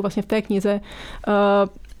mých cílů vlastně v té knize,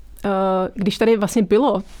 když tady vlastně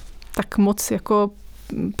bylo tak moc jako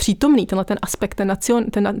přítomný tenhle ten aspekt,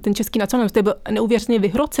 ten český nacionalismus, byl neuvěřitelně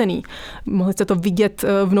vyhrocený. Mohli jste to vidět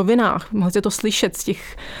v novinách, mohli jste to slyšet z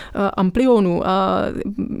těch amplionů.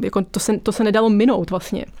 Jako to se nedalo minout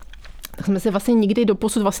vlastně. tak jsme si vlastně nikdy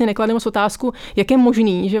doposud vlastně nekladli moc otázku, jak je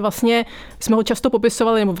možný, že vlastně jsme ho často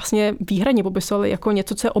popisovali, nebo vlastně výhradně popisovali jako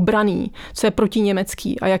něco, co je obranný, co je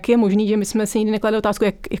protiněmecký. A jak je možný, že my jsme si nikdy nekladli otázku,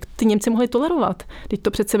 jak ty Němci mohli tolerovat. Teď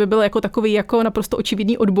to přece by byl jako takový jako naprosto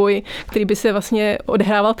očividný odboj, který by se vlastně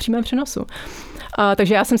odehrával v přímém přenosu.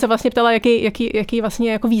 Takže já jsem se vlastně ptala, jaký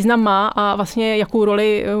vlastně jako význam má a vlastně jakou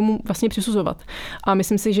roli mu vlastně přisuzovat. A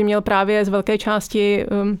myslím si, že měl právě z velké části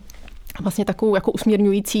vlastně takovou jako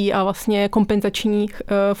usměrňující a vlastně kompenzační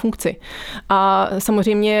funkci. A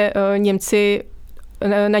samozřejmě Němci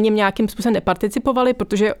na něm nějakým způsobem neparticipovali,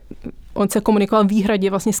 protože on se komunikoval výhradně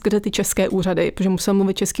vlastně skrze ty české úřady, protože musel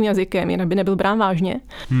mluvit českým jazykem, jinak by nebyl brán vážně.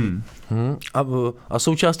 A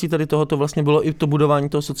součástí tady tohoto vlastně bylo i to budování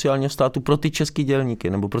toho sociálního státu pro ty český dělníky,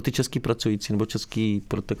 nebo pro ty český pracující, nebo český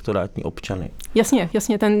protektorátní občany.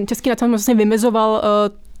 Jasně, ten český nacionalismus vlastně vymezoval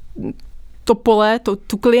to pole,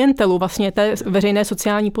 tu klientelu vlastně té veřejné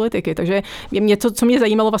sociální politiky. Takže něco, co mě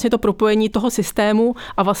zajímalo, vlastně to propojení toho systému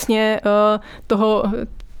a vlastně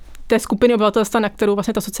té skupiny obyvatelstva, na kterou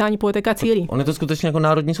vlastně ta sociální politika cílí. On je to skutečně jako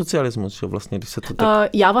národní socialismus, že vlastně, když se to tak...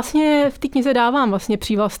 Já vlastně v té knize dávám vlastně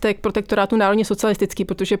přívlastek protektorátu národně socialistický,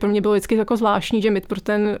 protože pro mě bylo vždycky jako zvláštní, že my pro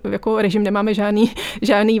ten jako režim nemáme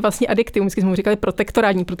žádný vlastně adjektiv. Vždycky jsme mu říkali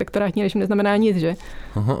protektorátní režim neznamená nic, že?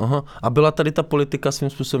 Aha. A byla tady ta politika svým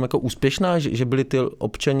způsobem jako úspěšná, že byli ty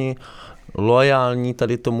občani loajální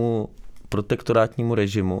tady tomu protektorátnímu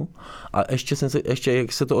režimu a ještě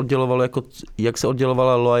jak se to oddělovalo, jak se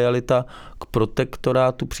oddělovala loajalita k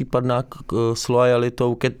protektorátu, případná s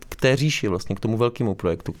loajalitou k té říši, vlastně k tomu velkému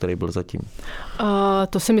projektu, který byl zatím.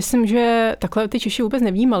 To si myslím, že takhle ty Češi vůbec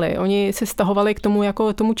nevnímali. Oni se stahovali k tomu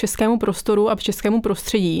jako tomu českému prostoru a českému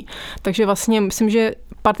prostředí. Takže vlastně myslím, že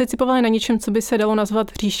participovali na něčem, co by se dalo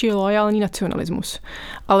nazvat říši loajální nacionalismus.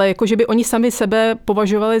 Ale jako, že by oni sami sebe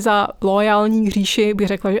považovali za loajální říši, bych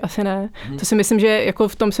řekla, že asi ne. To si myslím, že jako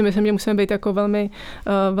v tom si myslím, že musíme být jako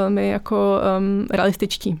velmi jako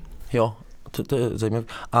realističtí. Jo. To je zajímavé.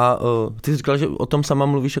 A ty jsi říkala, že o tom sama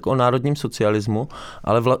mluvíš jako o národním socialismu,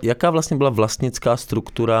 ale jaká vlastně byla vlastnická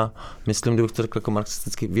struktura, myslím, kdybych to řekl jako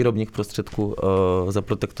marxistický výrobních prostředků za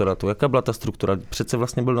protektorátu, jaká byla ta struktura? Přece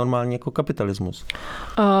vlastně byl normální jako kapitalismus.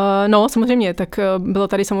 No, samozřejmě, tak bylo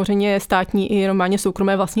tady samozřejmě státní i normálně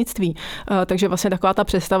soukromé vlastnictví. Takže vlastně taková ta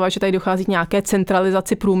představa, že tady dochází k nějaké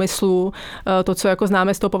centralizaci průmyslu, to, co jako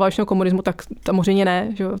známe z toho poválečného komunismu, tak samozřejmě ne,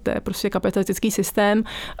 že to je prostě kapitalistický systém,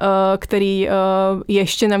 který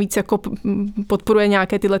ještě navíc jako podporuje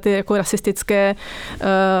nějaké tyhle ty jako rasistické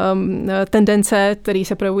tendence, které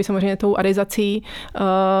se projevují samozřejmě tou arizací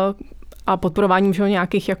a podporováním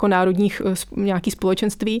nějakých jako národních nějakých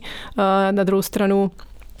společenství. Na druhou stranu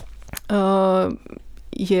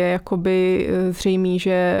je jakoby zřejmý,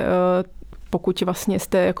 že pokud vlastně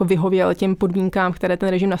jste jako vyhověl těm podmínkám, které ten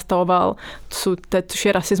režim nastavoval, což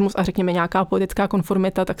je rasismus a řekněme nějaká politická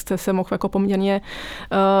konformita, tak jste se mohl jako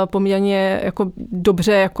poměrně jako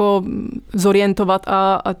dobře jako zorientovat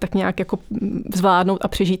a tak nějak jako zvládnout a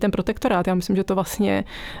přežít ten protektorát. Já myslím, že to vlastně,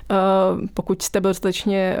 pokud jste byl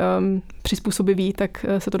dostatečně přizpůsobivý, tak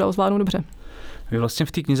se to dalo zvládnout dobře. Vy vlastně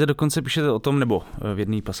v té knize dokonce píšete o tom, nebo v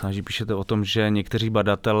jedné pasáži píšete o tom, že některé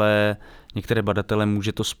badatele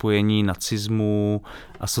může to spojení nacismu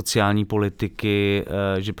a sociální politiky,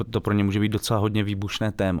 že to pro ně může být docela hodně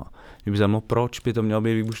výbušné téma. Mě by zajímalo, proč by to mělo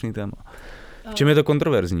být výbušný téma? V čem je to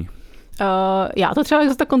kontroverzní? Já to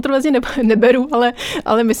třeba tak kontroverzně neberu,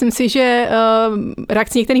 ale myslím si, že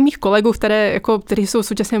reakce některých mých kolegů, kteří jsou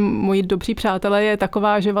současně moji dobří přátelé, je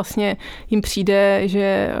taková, že vlastně jim přijde,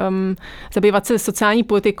 že zabývat se sociální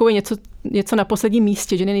politikou je něco na posledním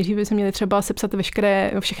místě, že nejdříve se měli třeba sepsat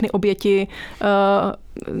všechny oběti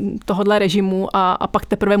tohodle režimu a pak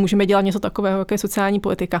teprve můžeme dělat něco takového, jako je sociální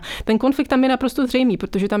politika. Ten konflikt tam je naprosto zřejmý,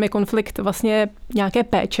 protože tam je konflikt vlastně nějaké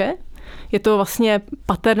péče. Je to vlastně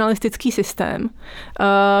paternalistický systém,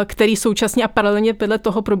 který současně a paralelně vedle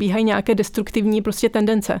toho probíhají nějaké destruktivní prostě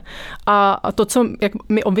tendence. A to, co jak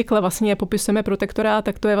my obvykle vlastně popisujeme protektorát,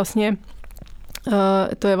 tak to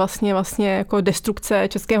je vlastně jako destrukce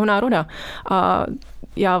českého národa. A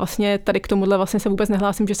já vlastně tady k tomuhle vlastně se vůbec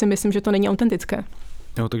nehlásím, že si myslím, že to není autentické.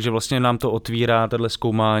 Jo, takže vlastně nám to otvírá tato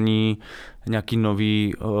zkoumání nějaký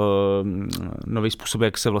nový způsob,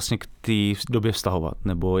 jak se vlastně k té době vztahovat,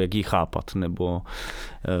 nebo jak ji chápat, nebo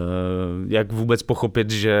jak vůbec pochopit,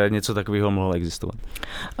 že něco takového mohlo existovat.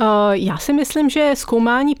 Já si myslím, že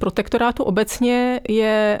zkoumání protektorátu obecně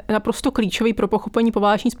je naprosto klíčový pro pochopení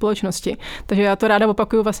poválečné společnosti. Takže já to ráda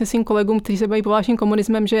opakuju vlastně svým kolegům, kteří se baví poválečným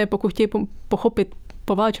komunismem, že pokud chtějí pochopit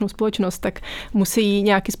poválečnou společnost, tak musí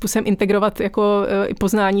nějakým způsobem integrovat jako i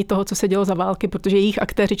poznání toho, co se dělo za války, protože jejich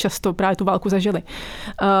aktéři často právě tu válku zažili.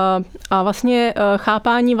 A vlastně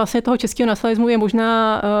chápání vlastně toho českého nacionalismu je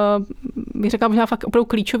možná, bych řekla, možná fakt opravdu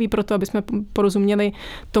klíčový pro to, aby jsme porozuměli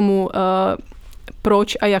tomu,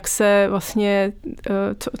 proč a jak se vlastně,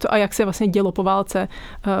 co a jak se vlastně dělo po válce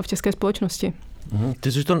v české společnosti.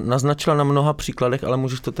 Ty jsi to naznačila na mnoha příkladech, ale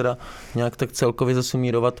můžeš to teda nějak tak celkově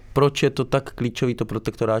zasumírovat, proč je to tak klíčový to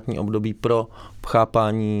protektorátní období pro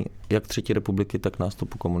chápání jak Třetí republiky, tak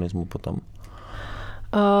nástupu komunismu potom?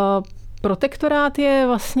 Protektorát je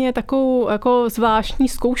vlastně takovou jako zvláštní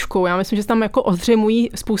zkouškou. Já myslím, že se tam jako ozřejmují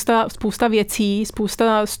spousta věcí,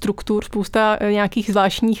 spousta struktur, spousta nějakých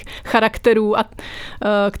zvláštních charakterů,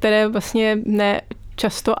 které vlastně ne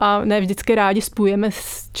často a ne vždycky rádi spojujeme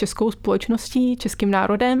s českou společností, českým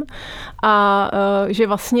národem a že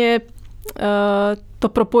vlastně to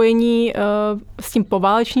propojení s tím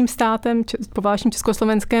poválečným státem, poválečným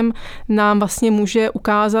Československem nám vlastně může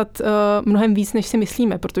ukázat mnohem víc, než si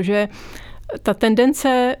myslíme, protože ta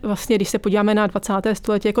tendence, vlastně, když se podíváme na 20.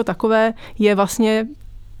 století jako takové, je vlastně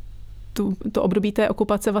to období té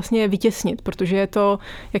okupace vlastně vytěsnit, protože je to,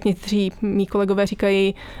 jak někteří mý kolegové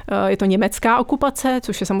říkají, je to německá okupace,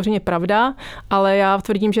 což je samozřejmě pravda, ale já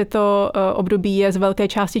tvrdím, že to období je z velké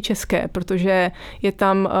části české, protože je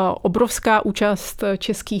tam obrovská účast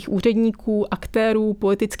českých úředníků, aktérů,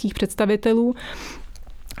 politických představitelů,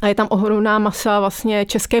 a je tam ohromná masa vlastně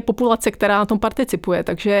české populace, která na tom participuje,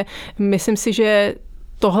 takže myslím si, že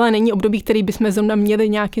tohle není období, který bychom zrovna měli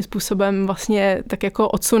nějakým způsobem vlastně tak jako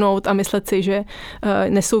odsunout a myslet si, že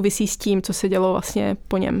nesouvisí s tím, co se dělo vlastně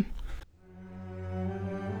po něm.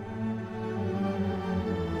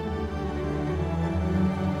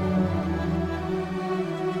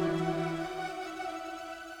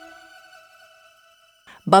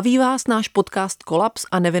 Baví vás náš podcast Kolaps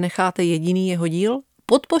a nevynecháte jediný jeho díl?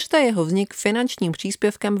 Podpořte jeho vznik finančním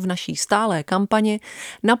příspěvkem v naší stálé kampani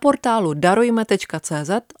na portálu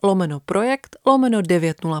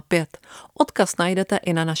darujme.cz/projekt/905. Odkaz najdete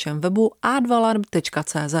i na našem webu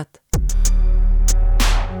advalarm.cz.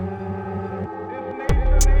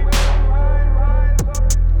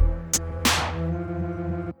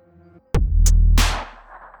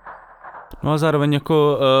 No a zároveň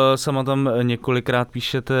jako sama tam několikrát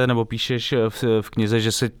píšete, nebo píšeš v knize,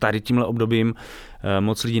 že se tady tímhle obdobím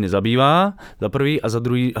moc lidí nezabývá, za prvý, a za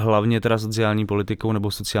druhý hlavně teda sociální politikou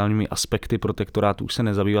nebo sociálními aspekty protektorátu už se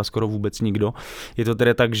nezabývá skoro vůbec nikdo. Je to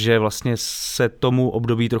tedy tak, že vlastně se tomu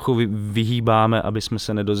období trochu vyhýbáme, aby jsme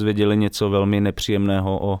se nedozvěděli něco velmi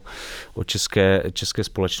nepříjemného o české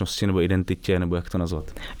společnosti nebo identitě, nebo jak to nazvat.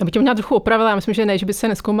 Já bych tě možná trochu opravila, já myslím, že ne, že by se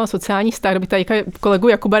nezkoumal sociální vztah, by tady kolegu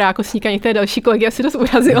Jakuba Rákosníka a některé další kolegy asi dost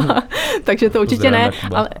urazila, takže to určitě ne,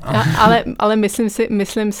 ale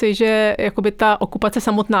myslím si, že jakoby ta okupace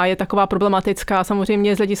samotná je taková problematická.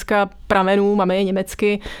 Samozřejmě z hlediska pramenů, máme je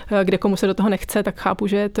německy, kde komu se do toho nechce, tak chápu,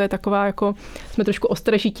 že to je taková, jako jsme trošku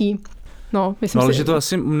ostražití. No, ale že to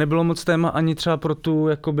asi nebylo moc téma ani třeba pro tu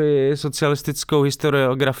jakoby socialistickou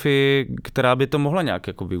historiografii, která by to mohla nějak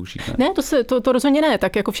jako využít. Ne, to rozhodně ne.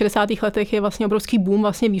 Tak jako v 60. letech je vlastně obrovský boom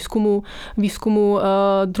vlastně výzkumu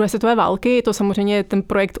druhé světové války. To samozřejmě ten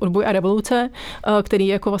projekt Odboj a revoluce, který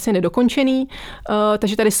je jako vlastně nedokončený.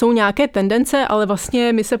 Takže tady jsou nějaké tendence, ale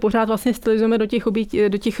vlastně my se pořád vlastně stylizujeme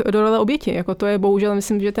do role oběti. Jako to je bohužel,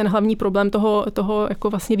 myslím, že ten hlavní problém toho jako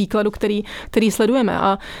vlastně výkladu, který sledujeme.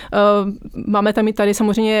 A máme tam i tady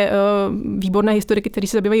samozřejmě výborné historiky, kteří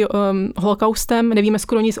se zabývají holokaustem, nevíme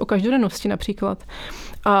skoro nic o každodennosti například.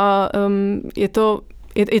 A je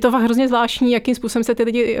to fakt hrozně zvláštní, jakým způsobem se ty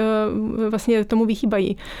lidi vlastně tomu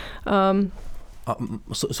vyhýbají. A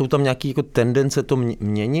jsou tam nějaké jako tendence to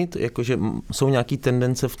měnit? Jakože jsou nějaké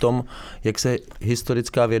tendence v tom, jak se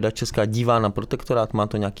historická věda česká dívá na protektorát? Má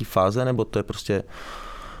to nějaký fáze, nebo to je prostě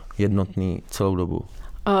jednotný celou dobu?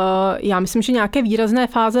 Já myslím, že nějaké výrazné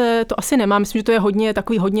fáze to asi nemá. Myslím, že to je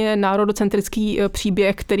hodně národocentrický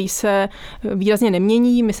příběh, který se výrazně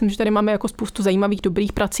nemění. Myslím, že tady máme jako spoustu zajímavých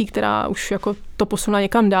dobrých prací, která už jako to posunula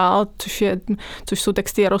někam dál, což jsou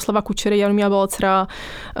texty Jaroslava Kučery, Jaromíra Balcera,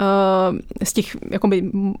 z těch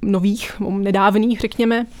jakoby nových, nedávných,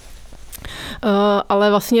 řekněme. Ale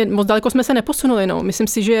vlastně moc daleko jsme se neposunuli. No. Myslím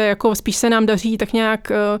si, že jako spíš se nám daří tak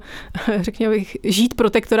nějak, řekněme, žít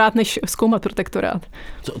protektorát, než zkoumat protektorát.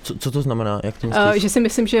 Co to znamená? Jak to myslíš? Že si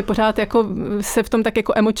myslím, že pořád jako se v tom tak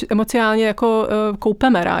jako emocionálně jako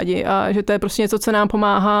koupeme rádi a že to je prostě něco, co nám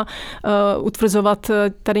pomáhá utvrzovat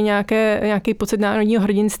tady nějaký pocit národního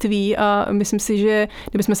hrdinství a myslím si, že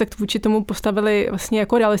kdybychom se vůči tomu postavili vlastně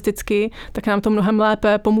jako realisticky, tak nám to mnohem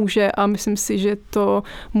lépe pomůže a myslím si, že to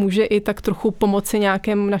může i tak trochu pomoci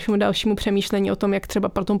nějakému našemu dalšímu přemýšlení o tom, jak třeba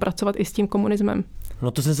potom pracovat i s tím komunismem.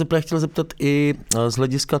 No to jsem se právě chtěl zeptat i z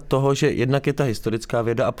hlediska toho, že jednak je ta historická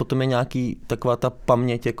věda a potom je nějaký taková ta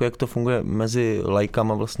paměť, jako jak to funguje mezi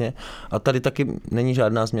laikama vlastně. A tady taky není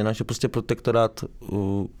žádná změna, že prostě protektorát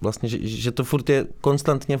vlastně, že to furt je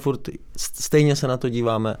konstantně, stejně se na to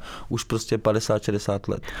díváme už prostě 50-60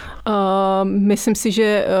 let. Myslím si,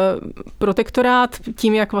 že protektorát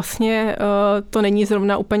tím, jak vlastně to není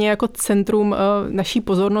zrovna úplně jako centrum naší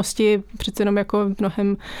pozornosti, přece jenom jako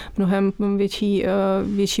mnohem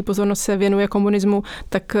větší pozornost se věnuje komunismu,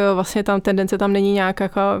 tak vlastně tam tendence tam není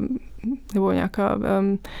nějaká nebo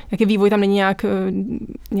nějaký vývoj tam není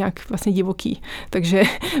nějak vlastně divoký. Takže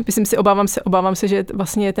myslím si, obávám se, že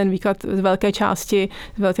vlastně ten výklad z velké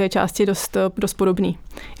části dost podobný.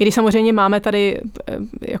 I když samozřejmě máme tady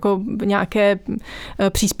jako nějaké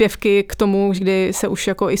příspěvky k tomu, kdy se už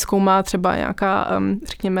jako i zkoumá třeba nějaká,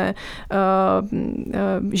 řekněme,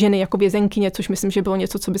 ženy jako vězenkyně, což myslím, že bylo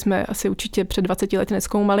něco, co bychom asi určitě před 20 lety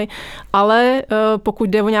nezkoumali, ale pokud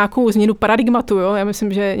jde o nějakou změnu paradigmatu, jo, já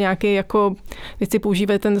myslím, že nějaký jako, nechci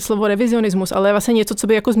používat ten slovo revizionismus, ale vlastně něco, co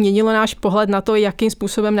by jako změnilo náš pohled na to, jakým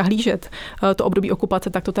způsobem nahlížet to období okupace,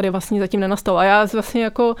 tak to tady vlastně zatím nenastalo. A já vlastně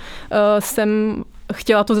jako jsem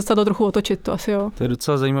chtěla to zrcadlo trochu otočit, to asi jo. To je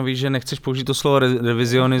docela zajímavý, že nechceš použít to slovo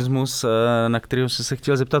revizionismus, na kterého jsi se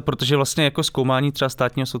chtěl zeptat, protože vlastně jako zkoumání třeba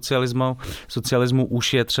státního socialismu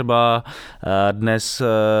už je třeba dnes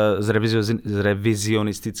z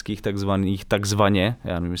revizionistických takzvaně,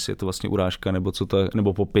 já nevím, jestli je to vlastně urážka,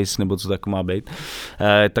 nebo popis, nebo co tak má být,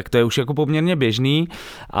 tak to je už jako poměrně běžný,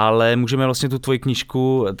 ale můžeme vlastně tu tvoji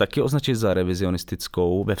knížku taky označit za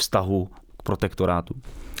revizionistickou ve vztahu k protektorátu.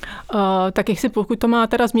 Tak jestli pokud to má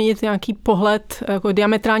teda změnit nějaký pohled, jako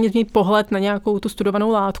diametrálně změnit pohled na nějakou tu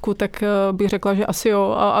studovanou látku, tak bych řekla, že asi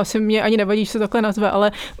jo. A asi mě ani nevadí, že se takhle nazve,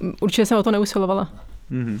 ale určitě jsem o to neusilovala.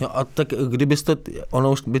 Mm-hmm. Jo, a tak kdybyste,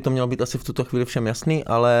 ono už by to mělo být asi v tuto chvíli všem jasný,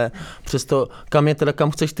 ale přesto,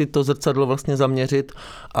 kam chceš ty to zrcadlo vlastně zaměřit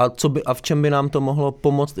a v čem by nám to mohlo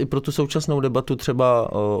pomoct i pro tu současnou debatu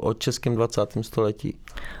třeba o českém 20. století?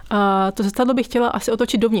 To zrcadlo bych chtěla asi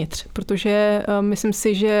otočit dovnitř, protože myslím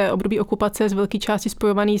si, že období okupace je z velké části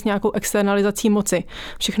spojovaný s nějakou externalizací moci.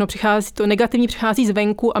 Všechno přichází, to negativní přichází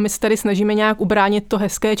zvenku a my se tady snažíme nějak ubránit to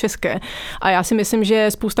hezké české. A já si myslím,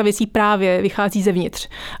 že spousta věcí právě vychází zevnitř.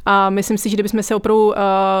 A myslím si, že kdybychom se opravdu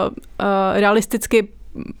realisticky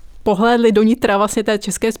pohlédli do nitra vlastně té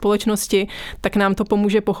české společnosti, tak nám to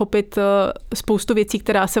pomůže pochopit spoustu věcí,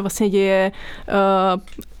 která se vlastně děje,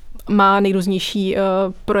 má nejrůznější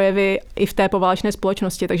projevy i v té poválečné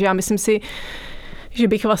společnosti. Takže já myslím si, že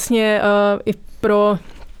bych vlastně i pro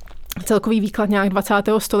celkový výklad nějak 20.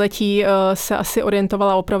 století se asi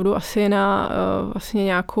orientovala opravdu asi na vlastně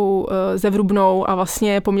nějakou zevrubnou a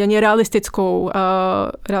vlastně poměrně realistickou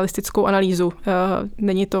analýzu.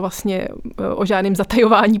 Není to vlastně o žádném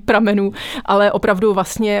zatajování pramenů, ale opravdu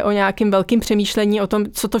vlastně o nějakým velkým přemýšlení o tom,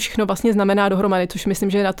 co to všechno vlastně znamená dohromady, což myslím,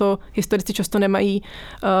 že na to historici často nemají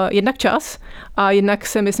jednak čas a jednak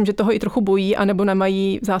se myslím, že toho i trochu bojí, anebo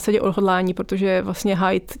nemají v zásadě odhodlání, protože vlastně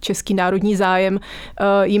hájit český národní zájem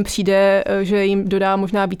jim přijde, že jim dodá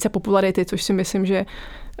možná více popularity, což si myslím, že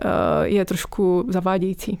je trošku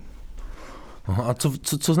zavádějící. A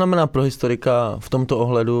co znamená pro historika v tomto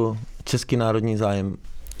ohledu český národní zájem?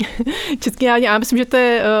 Český národní, já myslím, že to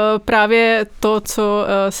je právě to, co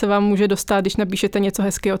se vám může dostat, když napíšete něco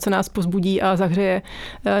hezkého, co nás povzbudí a zahřeje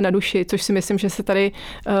na duši, což si myslím, že se tady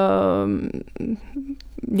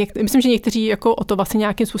myslím, že někteří jako o to vlastně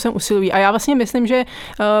nějakým způsobem usilují. A já vlastně myslím, že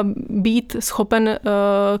být schopen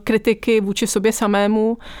kritiky vůči sobě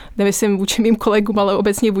samému, nemyslím vůči mým kolegům, ale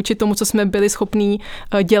obecně vůči tomu, co jsme byli schopní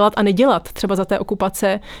dělat a nedělat třeba za té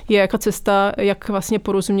okupace, je jako cesta, jak vlastně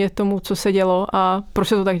porozumět tomu, co se dělo a proč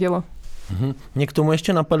se to tak dělo. Mně k tomu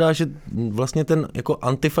ještě napadá, že vlastně ten jako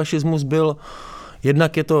antifašismus byl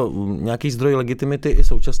jednak je to nějaký zdroj legitimity i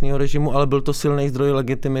současného režimu, ale byl to silný zdroj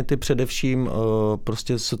legitimity především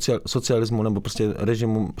prostě socialismu nebo prostě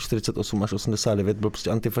režimu 48 až 89, byl prostě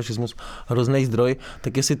antifašismus hrozný zdroj,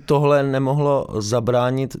 tak jestli tohle nemohlo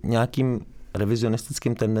zabránit nějakým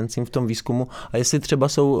revizionistickým tendencím v tom výzkumu a jestli třeba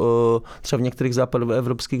jsou třeba v některých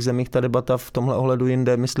západoevropských zemích ta debata v tomhle ohledu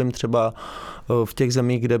jinde, myslím třeba v těch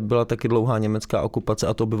zemích, kde byla taky dlouhá německá okupace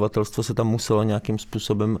a to obyvatelstvo se tam muselo nějakým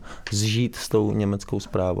způsobem zžít s tou německou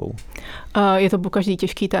správou. Je to pokaždý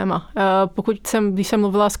těžký téma. Když jsem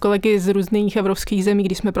mluvila s kolegy z různých evropských zemí,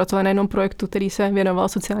 když jsme pracovali na jednom projektu, který se věnoval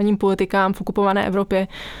sociálním politikám v okupované Evropě,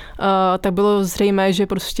 tak bylo zřejmé, že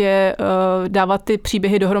prostě dávat ty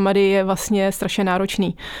příběhy dohromady je vlastně vlastně strašně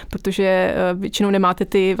náročný, protože většinou nemáte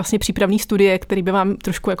ty vlastně přípravné studie, které by vám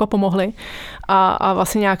trošku jako pomohly a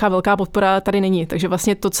vlastně nějaká velká podpora tady není. Takže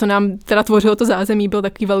vlastně to, co nám teda tvořilo to zázemí, byl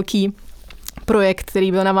takový velký projekt,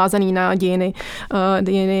 který byl navázaný na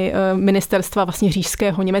dějiny ministerstva vlastně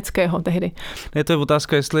říšského, německého tehdy. Ne, to je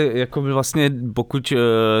otázka, jestli jakoby vlastně, pokud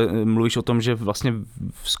mluvíš o tom, že vlastně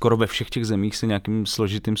skoro ve všech těch zemích se nějakým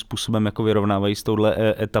složitým způsobem jako vyrovnávají s touhle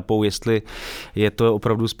etapou, jestli je to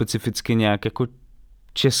opravdu specificky nějak jako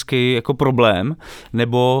český jako problém,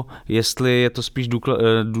 nebo jestli je to spíš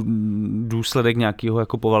důsledek nějakého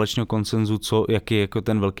jako poválečného konsenzu, jaký je jako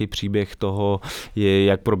ten velký příběh toho,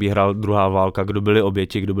 jak probíhala druhá válka, kdo byli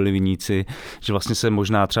oběti, kdo byli viníci, že vlastně se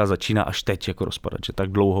možná třeba začíná až teď jako rozpadat, že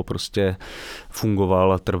tak dlouho prostě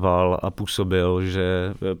fungoval a trval a působil,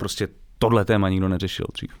 že prostě tohle téma nikdo neřešil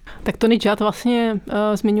dřív. Tak Tony Judd vlastně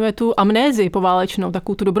zmiňuje tu amnézii poválečnou,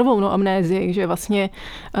 takovou tu dobrovolnou amnézii, že vlastně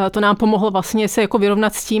to nám pomohlo vlastně se jako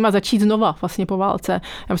vyrovnat s tím a začít znova vlastně po válce.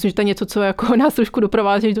 Já myslím, že to je něco, co jako nás trošku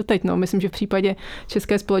doprovází doteď. No. Myslím, že v případě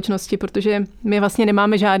české společnosti, protože my vlastně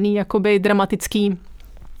nemáme žádný jakoby dramatický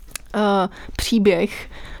příběh,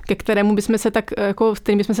 ke kterému bychom se tak, jako, v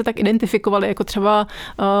kterým bychom se tak identifikovali, jako třeba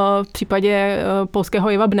v případě polského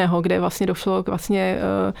Jevabného, kde vlastně došlo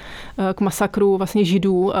k masakru vlastně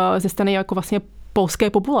Židů ze strany jako vlastně polské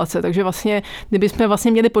populace. Takže vlastně, kdybychom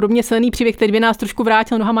vlastně měli podobně silný příběh, který by nás trošku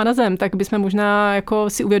vrátil nohama na zem, tak bychom možná jako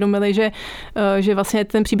si uvědomili, že vlastně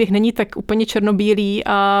ten příběh není tak úplně černobílý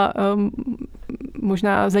a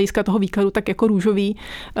možná z hlediska toho výkladu tak jako růžový,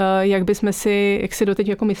 jak si doteď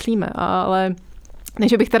jako myslíme. Ale ne,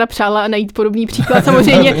 že bych teda přála najít podobný příklad,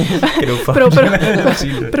 samozřejmě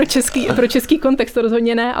pro český kontext to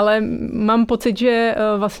rozhodně ne, ale mám pocit, že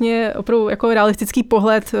vlastně opravdu jako realistický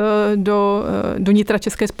pohled do nitra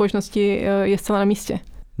české společnosti je zcela na místě.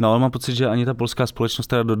 No, ale mám pocit, že ani ta polská společnost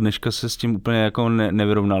teda do dneška se s tím úplně jako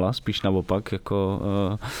nevyrovnala, spíš naopak, jako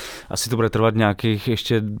asi to bude trvat nějakých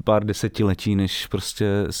ještě pár desetiletí, než prostě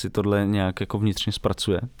si tohle nějak jako vnitřně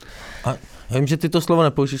zpracuje. A já vím, že ty to slovo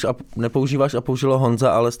nepoužíváš a použilo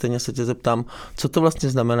Honza, ale stejně se tě zeptám, co to vlastně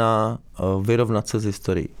znamená vyrovnat se s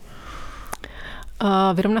historií?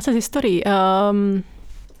 Vyrovnat se s historií?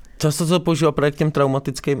 Často se používá právě k těm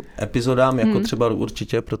traumatickým epizodám, jako třeba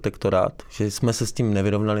určitě Protektorát, že jsme se s tím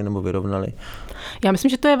nevyrovnali nebo vyrovnali. Já myslím,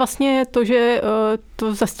 že to je vlastně to, že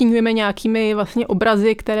to zastínujeme nějakými vlastně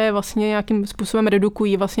obrazy, které vlastně nějakým způsobem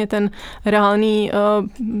redukují vlastně ten reálný,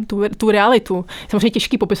 tu realitu. Samozřejmě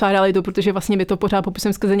těžký popisovat realitu, protože vlastně my to pořád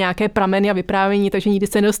popisujeme skrze nějaké prameny a vyprávění, takže nikdy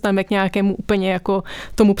se nedostaneme k nějakému úplně jako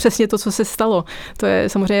tomu přesně to, co se stalo. To je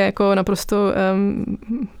samozřejmě jako naprosto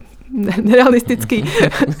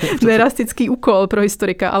nerealistický úkol pro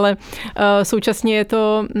historika, ale současně je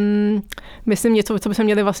to, myslím, něco, co bychom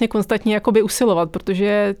měli vlastně konstantně jakoby usilovat,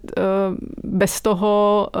 protože bez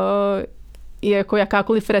toho je jako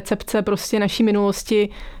jakákoliv recepce prostě naší minulosti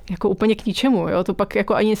jako úplně k ničemu. Jo? To pak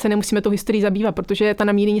jako ani se nemusíme tou historií zabývat, protože ta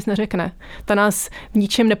nám nikdy nic neřekne. Ta nás v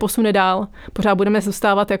ničem neposune dál. Pořád budeme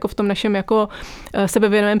zůstávat jako v tom našem jako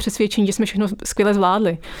sebevědomém přesvědčení, že jsme všechno skvěle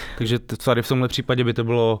zvládli. Takže tady v tomhle případě by to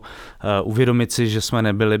bylo uvědomit si, že jsme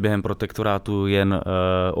nebyli během protektorátu jen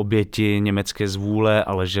oběti německé zvůle,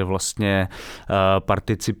 ale že vlastně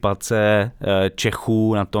participace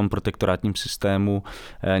Čechů na tom protektorátním systému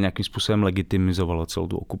nějakým způsobem legitimizovalo celou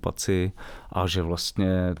tu okupaci a že vlastně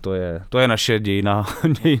to je naše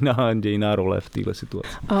dějinná role v této situaci.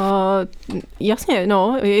 Jasně,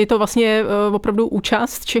 no, je to vlastně opravdu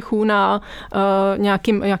účast Čechů na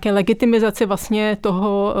nějaké legitimizaci vlastně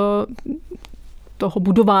toho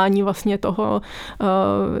budování vlastně toho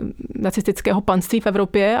nacistického panství v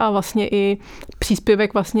Evropě a vlastně i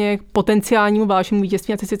příspěvek vlastně k potenciálnímu válečnému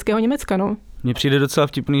vítězství nacistického Německa, no. Mně přijde docela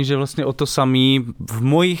vtipný, že vlastně o to samý v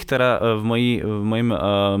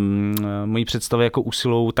mojí představě jako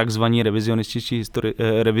usilou takzvaní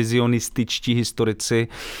revizionističtí historici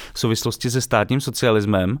v souvislosti se státním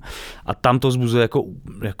socialismem a tam to vzbuzuje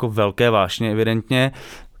jako velké vášně evidentně.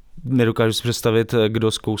 Nedokážu si představit,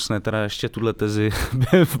 kdo zkousne teda ještě tuhle tezi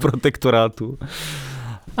v protektorátu.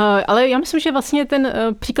 Ale já myslím, že vlastně ten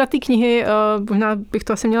příklad té knihy, možná bych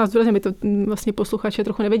to asi měla zdůraznit, by to vlastně posluchače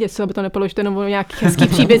trochu nevědět, aby to nepadlo, že to jenom o nějakých hezkých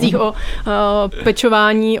příbězích o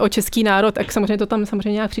pečování o český národ, tak samozřejmě to tam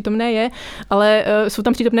samozřejmě nějak přítomné je, ale jsou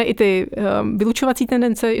tam přítomné i ty vylučovací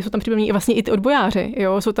tendence, jsou tam přítomní i vlastně i ty odbojáři,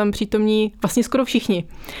 jo? Jsou tam přítomní vlastně skoro všichni.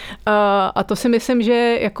 A to si myslím,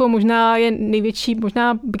 že jako možná je největší,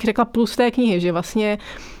 možná bych řekla plus té knihy, že vlastně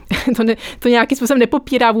to nějakým způsobem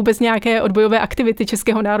nepopírá vůbec nějaké odbojové aktivity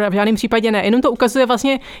českého národa, v žádném případě ne. Jenom to ukazuje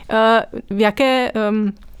vlastně,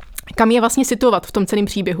 kam je vlastně situovat v tom celém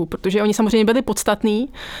příběhu, protože oni samozřejmě byli podstatní,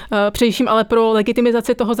 především ale pro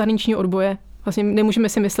legitimizaci toho zahraničního odboje. Vlastně nemůžeme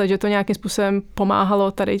si myslet, že to nějakým způsobem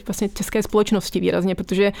pomáhalo tady vlastně české společnosti výrazně,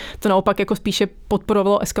 protože to naopak jako spíše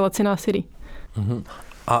podporovalo eskalaci násilí.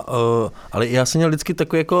 Ale já jsem měl vždycky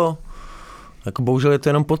takový jako bohužel je to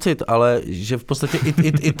jenom pocit, ale že v podstatě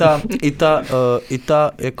i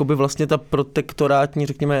ta jakoby vlastně ta protektorátní,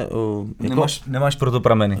 řekněme... Jako, nemáš proto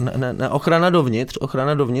prameny. Ne, ochrana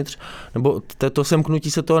dovnitř, nebo to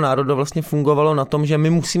semknutí se toho národa vlastně fungovalo na tom, že my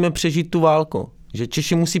musíme přežít tu válku. Že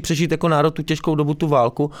Češi musí přežít jako národ tu těžkou dobu tu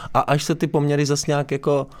válku a až se ty poměry zase nějak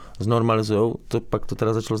jako znormalizujou, pak to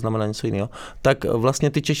teda začalo znamenat něco jiného, tak vlastně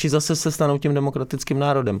ty Češi zase se stanou tím demokratickým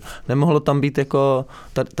národem. Nemohlo tam být jako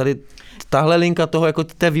tady tahle linka toho jako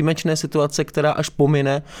té výjimečné situace, která až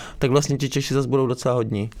pomine, tak vlastně ti Češi zase budou docela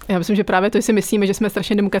hodní. Já myslím, že právě to si myslíme, že jsme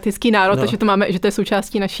strašně demokratický národ, takže to máme, že to je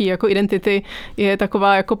součástí naší jako identity, je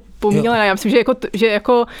taková jako pomílená. Já myslím, že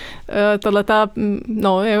jako tato,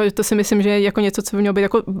 to si myslím, že jako něco, co by mělo být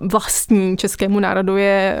jako vlastní českému národu,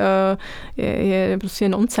 je prostě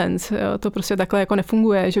nonsens. To prostě takhle jako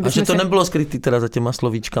nefunguje. Že to nebylo skrytý teda za těma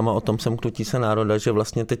slovíčkama o tom semknutí se národa, že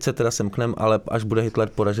vlastně teď se teda semknem, ale až bude Hitler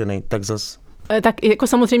poražený, tak zas... Tak jako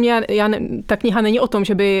samozřejmě ta kniha není o tom,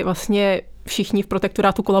 že by vlastně všichni v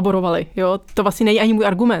protektorátu kolaborovali. Jo? To vlastně není ani můj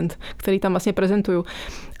argument, který tam vlastně prezentuju.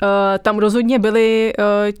 Tam rozhodně byli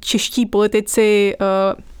čeští politici,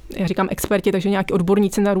 já říkám experti, takže nějaký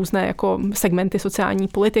odborníci na různé jako segmenty sociální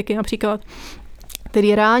politiky například,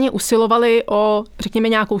 kteří reálně usilovali o, řekněme,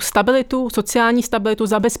 nějakou stabilitu, sociální stabilitu,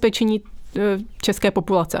 zabezpečení české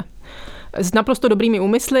populace. S naprosto dobrými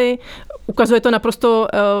úmysly, ukazuje to naprosto,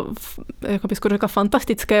 jak bych skoro řekla,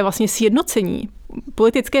 fantastické vlastně sjednocení,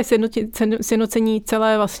 politické sjednocení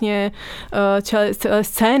celé vlastně, celé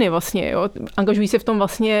scény vlastně, jo. Angažují se v tom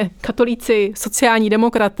vlastně katolíci, sociální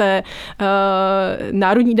demokraté,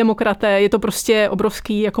 národní demokraté, je to prostě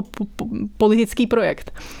obrovský jako politický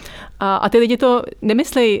projekt. A ty lidi to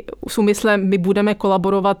nemyslí s úmyslem, my budeme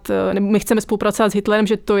kolaborovat, nebo my chceme spolupracovat s Hitlerem,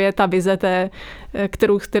 že to je ta vize,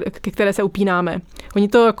 ke které se upínáme. Oni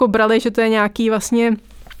to jako brali, že to je nějaký vlastně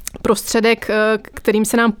prostředek,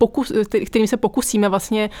 kterým se pokusíme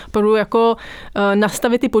vlastně jako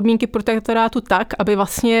nastavit ty podmínky protektorátu tak, aby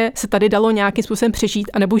vlastně se tady dalo nějakým způsobem přežít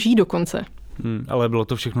anebo žít dokonce. Ale bylo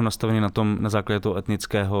to všechno nastavené na základě toho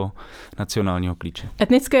etnického nacionálního klíče.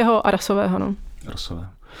 Etnického a rasového, no. Rasového.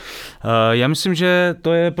 Já myslím, že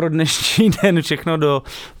to je pro dnešní den všechno. Do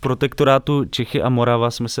protektorátu Čechy a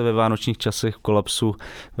Morava jsme se ve vánočních časech v Kolapsu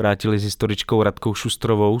vrátili s historičkou Radkou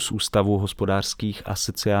Šustrovou z Ústavu hospodářských a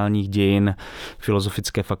sociálních dějin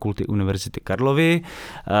Filozofické fakulty Univerzity Karlovy.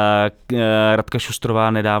 Radka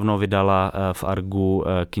Šustrová nedávno vydala v Argu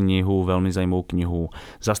knihu, velmi zajímavou knihu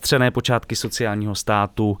Zastřené počátky sociálního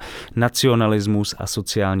státu, nacionalismus a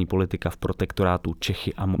sociální politika v protektorátu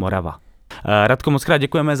Čechy a Morava. Radko, moc krát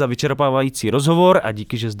děkujeme za vyčerpávající rozhovor a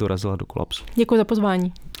díky, že jsi dorazila do Kolapsu. Děkuji za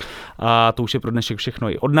pozvání. A to už je pro dnešek všechno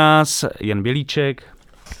i od nás. Jan Bělíček.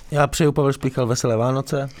 Já přeju Pavel Šplíchal veselé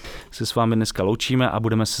Vánoce. Se s vámi dneska loučíme a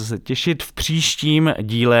budeme se těšit v příštím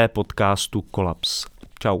díle podcastu Kolaps.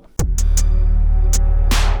 Čau.